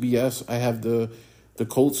on CBS. I have the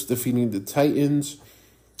Colts defeating the Titans.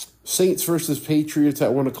 Saints versus Patriots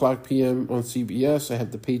at 1 o'clock p.m. on CBS. I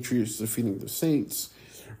have the Patriots defeating the Saints.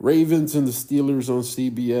 Ravens and the Steelers on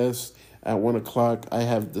CBS at 1 o'clock. I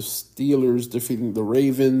have the Steelers defeating the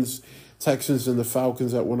Ravens. Texans and the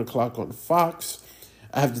Falcons at 1 o'clock on Fox.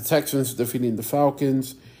 I have the Texans defeating the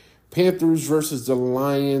Falcons. Panthers versus the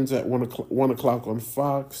Lions at 1 o'clock on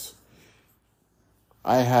Fox.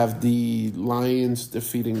 I have the Lions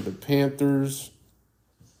defeating the Panthers.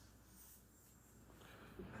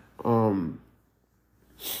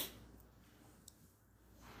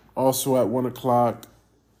 Also at 1 o'clock,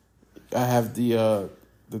 I have the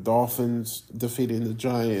Dolphins defeating the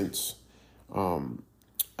Giants.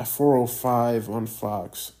 At 4:05 on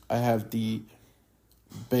Fox, I have the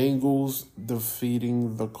Bengals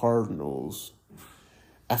defeating the Cardinals.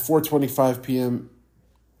 At 4:25 p.m.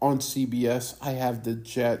 on CBS, I have the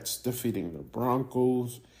Jets defeating the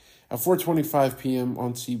Broncos. At 4:25 p.m.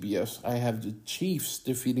 on CBS, I have the Chiefs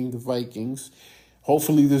defeating the Vikings.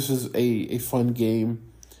 Hopefully this is a fun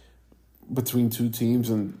game between two teams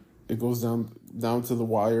and it goes down to the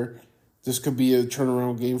wire. This could be a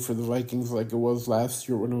turnaround game for the Vikings like it was last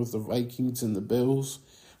year when it was the Vikings and the Bills.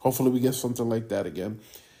 Hopefully we get something like that again.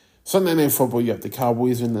 Sunday Night Football, you have the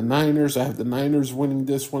Cowboys and the Niners. I have the Niners winning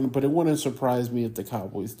this one, but it wouldn't surprise me if the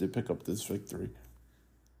Cowboys did pick up this victory.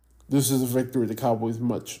 This is a victory the Cowboys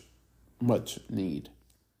much need.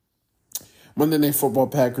 Monday Night Football,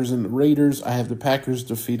 Packers and the Raiders. I have the Packers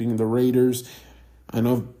defeating the Raiders. I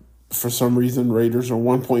know for some reason Raiders are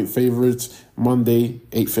 1-point favorites. Monday,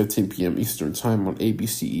 8:15 p.m. Eastern Time on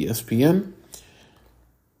ABC ESPN.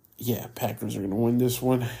 Yeah, Packers are going to win this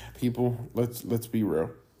one. People, let's be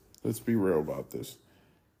real. Let's be real about this.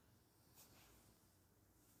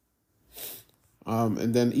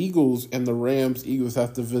 And then Eagles and the Rams. Eagles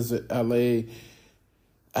have to visit LA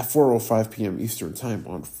at 4:05 p.m. Eastern Time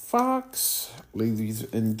on Fox. Ladies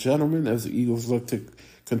and gentlemen, as the Eagles look to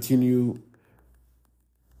continue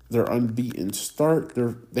their unbeaten start,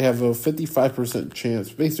 they have a 55%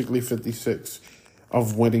 chance, basically 56%,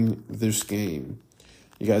 of winning this game.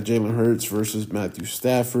 You got Jalen Hurts versus Matthew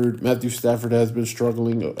Stafford. Matthew Stafford has been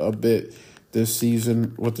struggling a bit this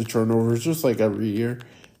season with the turnovers, just like every year.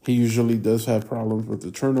 He usually does have problems with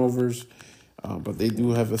the turnovers, but they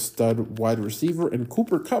do have a stud wide receiver, and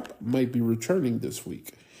Cooper Kupp might be returning this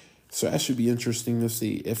week. So that should be interesting to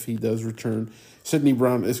see if he does return. Sidney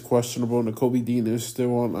Brown is questionable. Nakobe Dean is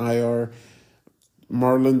still on IR.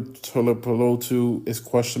 Marlon Tuipulotu is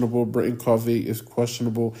questionable. Britton Covey is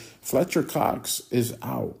questionable. Fletcher Cox is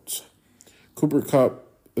out. Cooper Kupp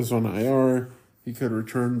is on IR. He could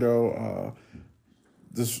return, though.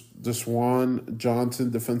 Deshaun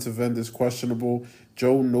Johnson, defensive end, is questionable.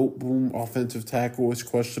 Joe Noteboom, offensive tackle, is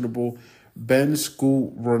questionable. Ben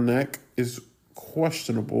Skowronek is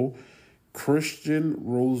questionable. Christian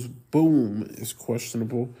Roseboom is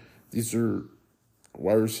questionable. These are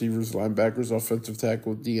wide receivers, linebackers, offensive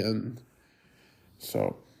tackle, DN.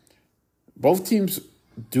 So both teams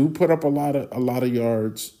do put up a lot of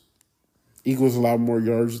yards. Eagles allow more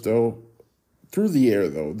yards though through the air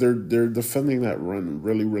though. They're defending that run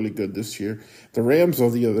really, really good this year. The Rams,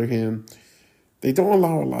 on the other hand, they don't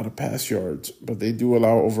allow a lot of pass yards, but they do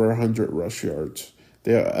allow over 100 rush yards.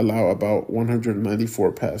 They allow about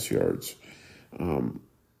 194 pass yards.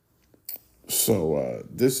 So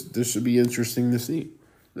this should be interesting to see.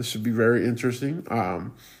 This should be very interesting.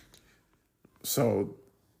 So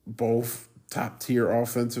both top tier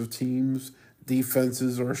offensive teams,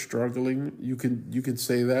 defenses are struggling. You can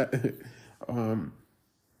say that.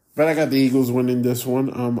 But I got the Eagles winning this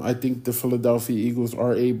one. I think the Philadelphia Eagles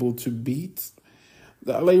are able to beat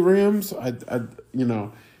the LA Rams. I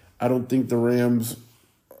don't think the Rams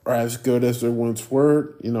are as good as they once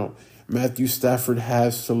were. Matthew Stafford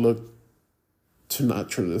has to look to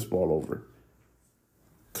not turn this ball over.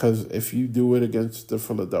 Because if you do it against the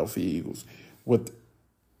Philadelphia Eagles, with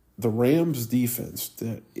the Rams defense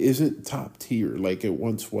that isn't top tier like it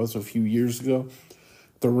once was a few years ago,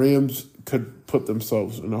 the Rams could put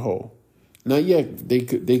themselves in a hole. Not yet. They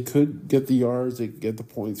could get the yards, they could get the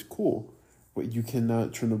points, cool. But you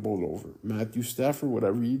cannot turn the ball over. Matthew Stafford,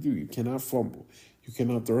 whatever you do, you cannot fumble. You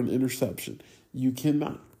cannot throw an interception. You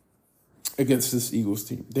cannot. Against this Eagles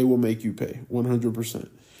team, they will make you pay 100%.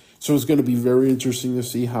 So it's going to be very interesting to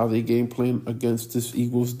see how they game plan against this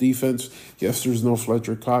Eagles defense. Yes, there's no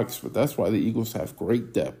Fletcher Cox, but that's why the Eagles have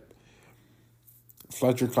great depth.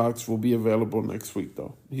 Fletcher Cox will be available next week,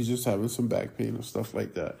 though. He's just having some back pain and stuff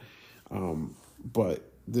like that. But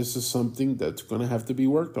this is something that's going to have to be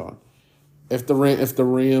worked on. If the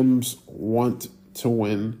Rams want to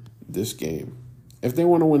win this game, if they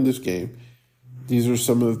want to win this game, these are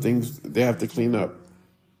some of the things they have to clean up.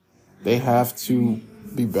 They have to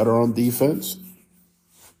be better on defense,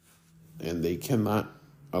 and they cannot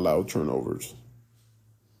allow turnovers.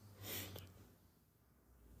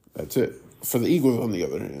 That's it. For the Eagles, on the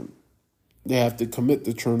other hand, they have to commit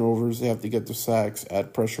the turnovers. They have to get the sacks,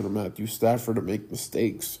 add pressure to Matthew Stafford to make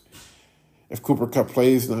mistakes. If Cooper Kupp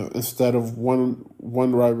plays, now instead of one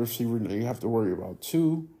wide receiver, now you have to worry about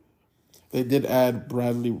two. They did add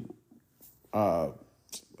Bradley. I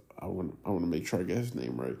want to make sure I get his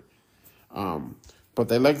name right. But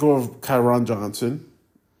they let go of Kyron Johnson,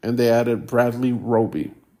 and they added Bradley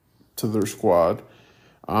Roby to their squad.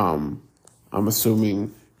 I'm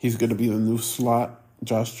assuming he's going to be the new slot.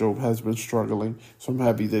 Josh Jobe has been struggling, so I'm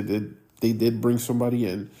happy they did bring somebody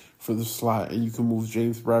in for the slot, and you can move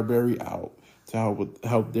James Bradbury out to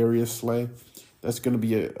help Darius Slay. That's going to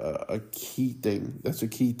be a key thing. That's a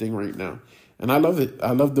key thing right now. And I love it.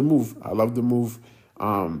 I love the move. I love the move.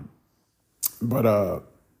 But as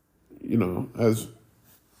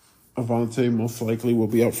Avante most likely will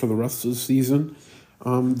be out for the rest of the season,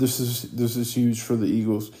 this is huge for the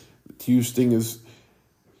Eagles. The huge thing is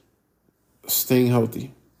staying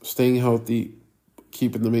healthy,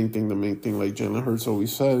 keeping the main thing, like Jalen Hurts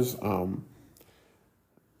always says.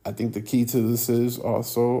 I think the key to this is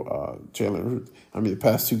also Jalen Hurts. The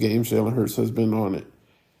past 2 games, Jalen Hurts has been on it.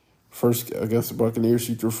 First, against the Buccaneers,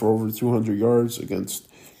 he threw for over 200 yards. Against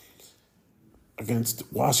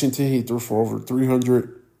Washington, he threw for over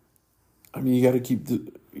 300. You got to keep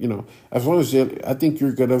as long as I think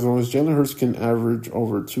you're good as long as Jalen Hurts can average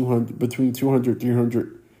over 200, between 200,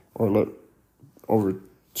 300, or over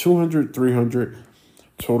 200, 300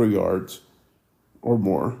 total yards or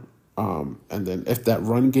more. And then if that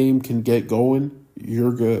run game can get going,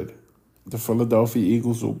 you're good. The Philadelphia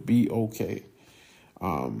Eagles will be okay.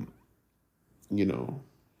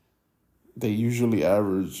 They usually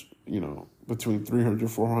average, between 300,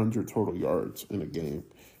 400 total yards in a game.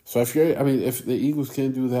 So if the Eagles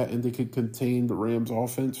can do that and they can contain the Rams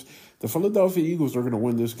offense, the Philadelphia Eagles are going to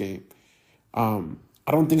win this game. I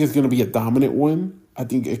don't think it's going to be a dominant win. I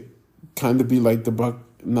think it kind of be like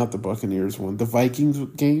not the Buccaneers one, the Vikings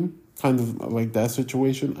game, kind of like that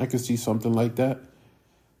situation. I could see something like that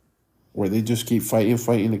where they just keep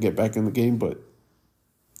fighting to get back in the game, but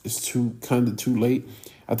it's too late.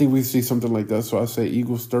 I think we see something like that. So I say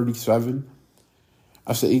Eagles 37.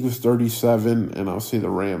 I say Eagles 37, and I'll say the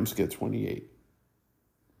Rams get 28.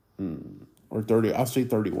 Or 30. I'll say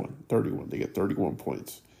 31. 31. They get 31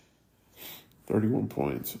 points. 31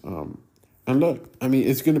 points. And look,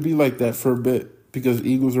 it's going to be like that for a bit because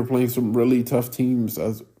Eagles are playing some really tough teams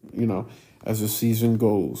as the season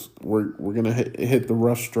goes. We're going to hit the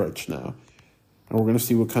rough stretch now. And we're going to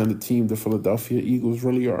see what kind of team the Philadelphia Eagles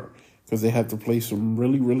really are because they have to play some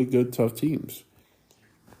really, really good, tough teams,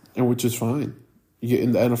 and which is fine.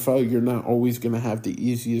 In the NFL, you're not always going to have the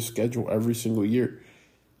easiest schedule every single year.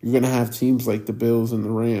 You're going to have teams like the Bills and the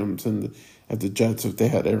Rams and the Jets if they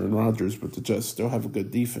had Aaron Rodgers, but the Jets still have a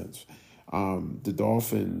good defense. The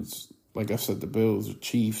Dolphins, like I said, the Bills, the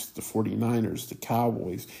Chiefs, the 49ers, the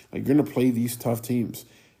Cowboys. You're going to play these tough teams.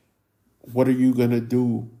 What are you going to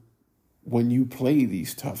do when you play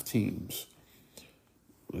these tough teams?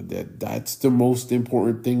 That's the most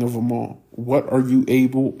important thing of them all. What are you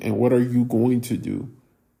able and what are you going to do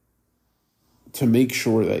to make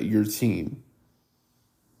sure that your team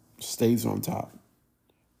stays on top?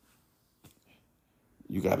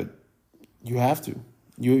 You have to.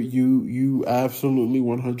 You absolutely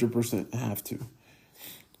 100% have to.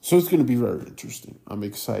 So it's going to be very interesting. I'm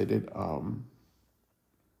excited. I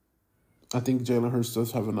think Jalen Hurts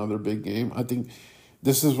does have another big game. I think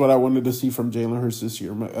this is what I wanted to see from Jalen Hurts this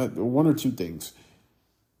year. One or two things.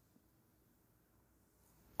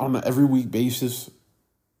 On an every week basis,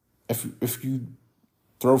 if you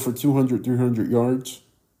throw for 200, 300 yards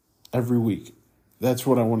every week, that's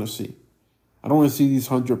what I want to see. I don't want to see these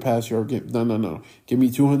 100 pass yard games. No. Give me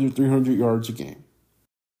 200, 300 yards a game.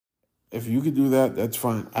 If you could do that, that's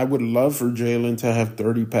fine. I would love for Jalen to have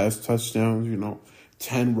 30 pass touchdowns,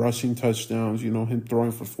 10 rushing touchdowns, him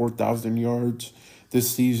throwing for 4,000 yards this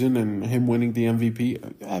season and him winning the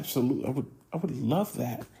MVP. Absolutely. I would love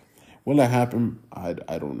that. Will that happen? I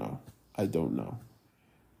don't know. I don't know.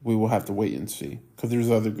 We will have to wait and see because there's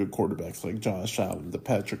other good quarterbacks like Josh Allen, the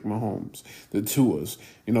Patrick Mahomes, the Tuas.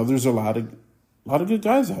 There's a lot of good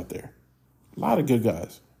guys out there. A lot of good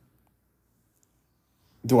guys.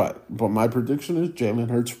 But my prediction is Jalen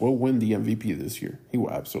Hurts will win the MVP this year. He will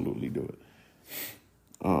absolutely do it.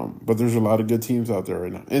 But there's a lot of good teams out there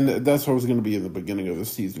right now. And that's what it was going to be in the beginning of the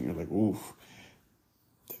season. You're like, oof,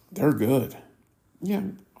 they're good. Yeah,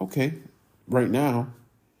 okay. Right now,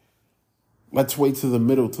 let's wait to the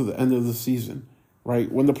middle, to the end of the season,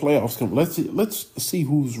 right? When the playoffs come, let's see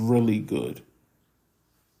who's really good.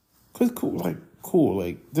 Because cool,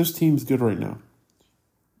 this team's good right now.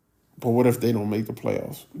 But what if they don't make the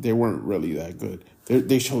playoffs? They weren't really that good.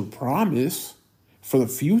 They showed promise for the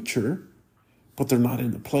future, but they're not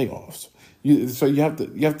in the playoffs. So you have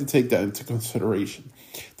to take that into consideration.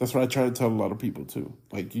 That's what I try to tell a lot of people too.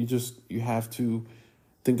 You have to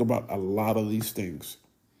think about a lot of these things.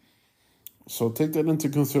 So take that into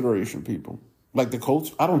consideration, people. Like the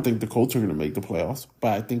Colts, I don't think the Colts are going to make the playoffs,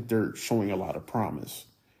 but I think they're showing a lot of promise.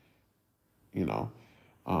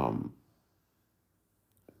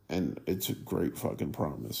 And it's a great fucking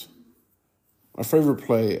promise. My favorite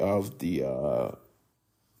play of the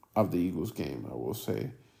Eagles game, I will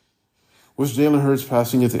say, was Jalen Hurts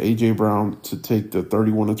passing it to A.J. Brown to take the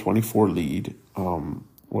 31-24 lead.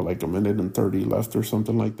 with like a minute and 30 left or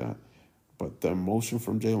something like that. But the emotion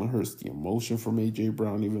from Jalen Hurts, the emotion from A.J.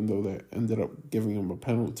 Brown, even though that ended up giving him a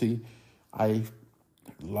penalty, I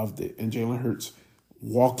loved it. And Jalen Hurts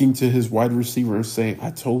walking to his wide receiver and saying, I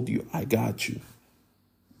told you, I got you.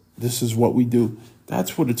 This is what we do.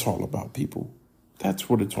 That's what it's all about, people. That's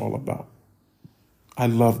what it's all about. I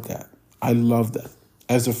love that. I love that.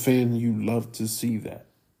 As a fan, you love to see that.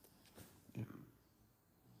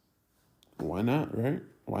 Why not, right?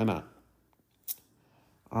 Why not?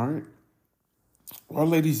 All right. Well,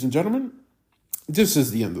 ladies and gentlemen, this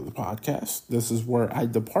is the end of the podcast. This is where I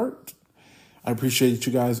depart. I appreciate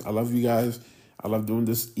you guys. I love you guys. I love doing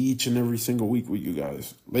this each and every single week with you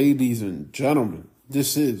guys. Ladies and gentlemen,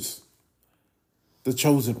 this is the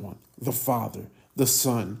chosen one, the Father, the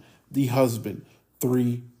Son, the husband,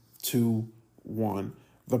 3, 2, 1,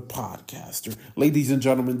 the podcaster. Ladies and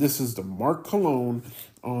gentlemen, this is the Mark Cologne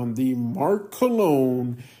on the Mark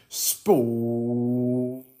Cologne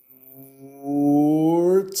Sports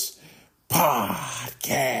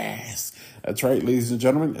Podcast. That's right, ladies and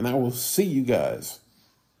gentlemen, and I will see you guys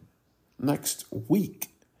next week.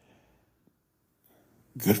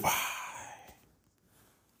 Goodbye.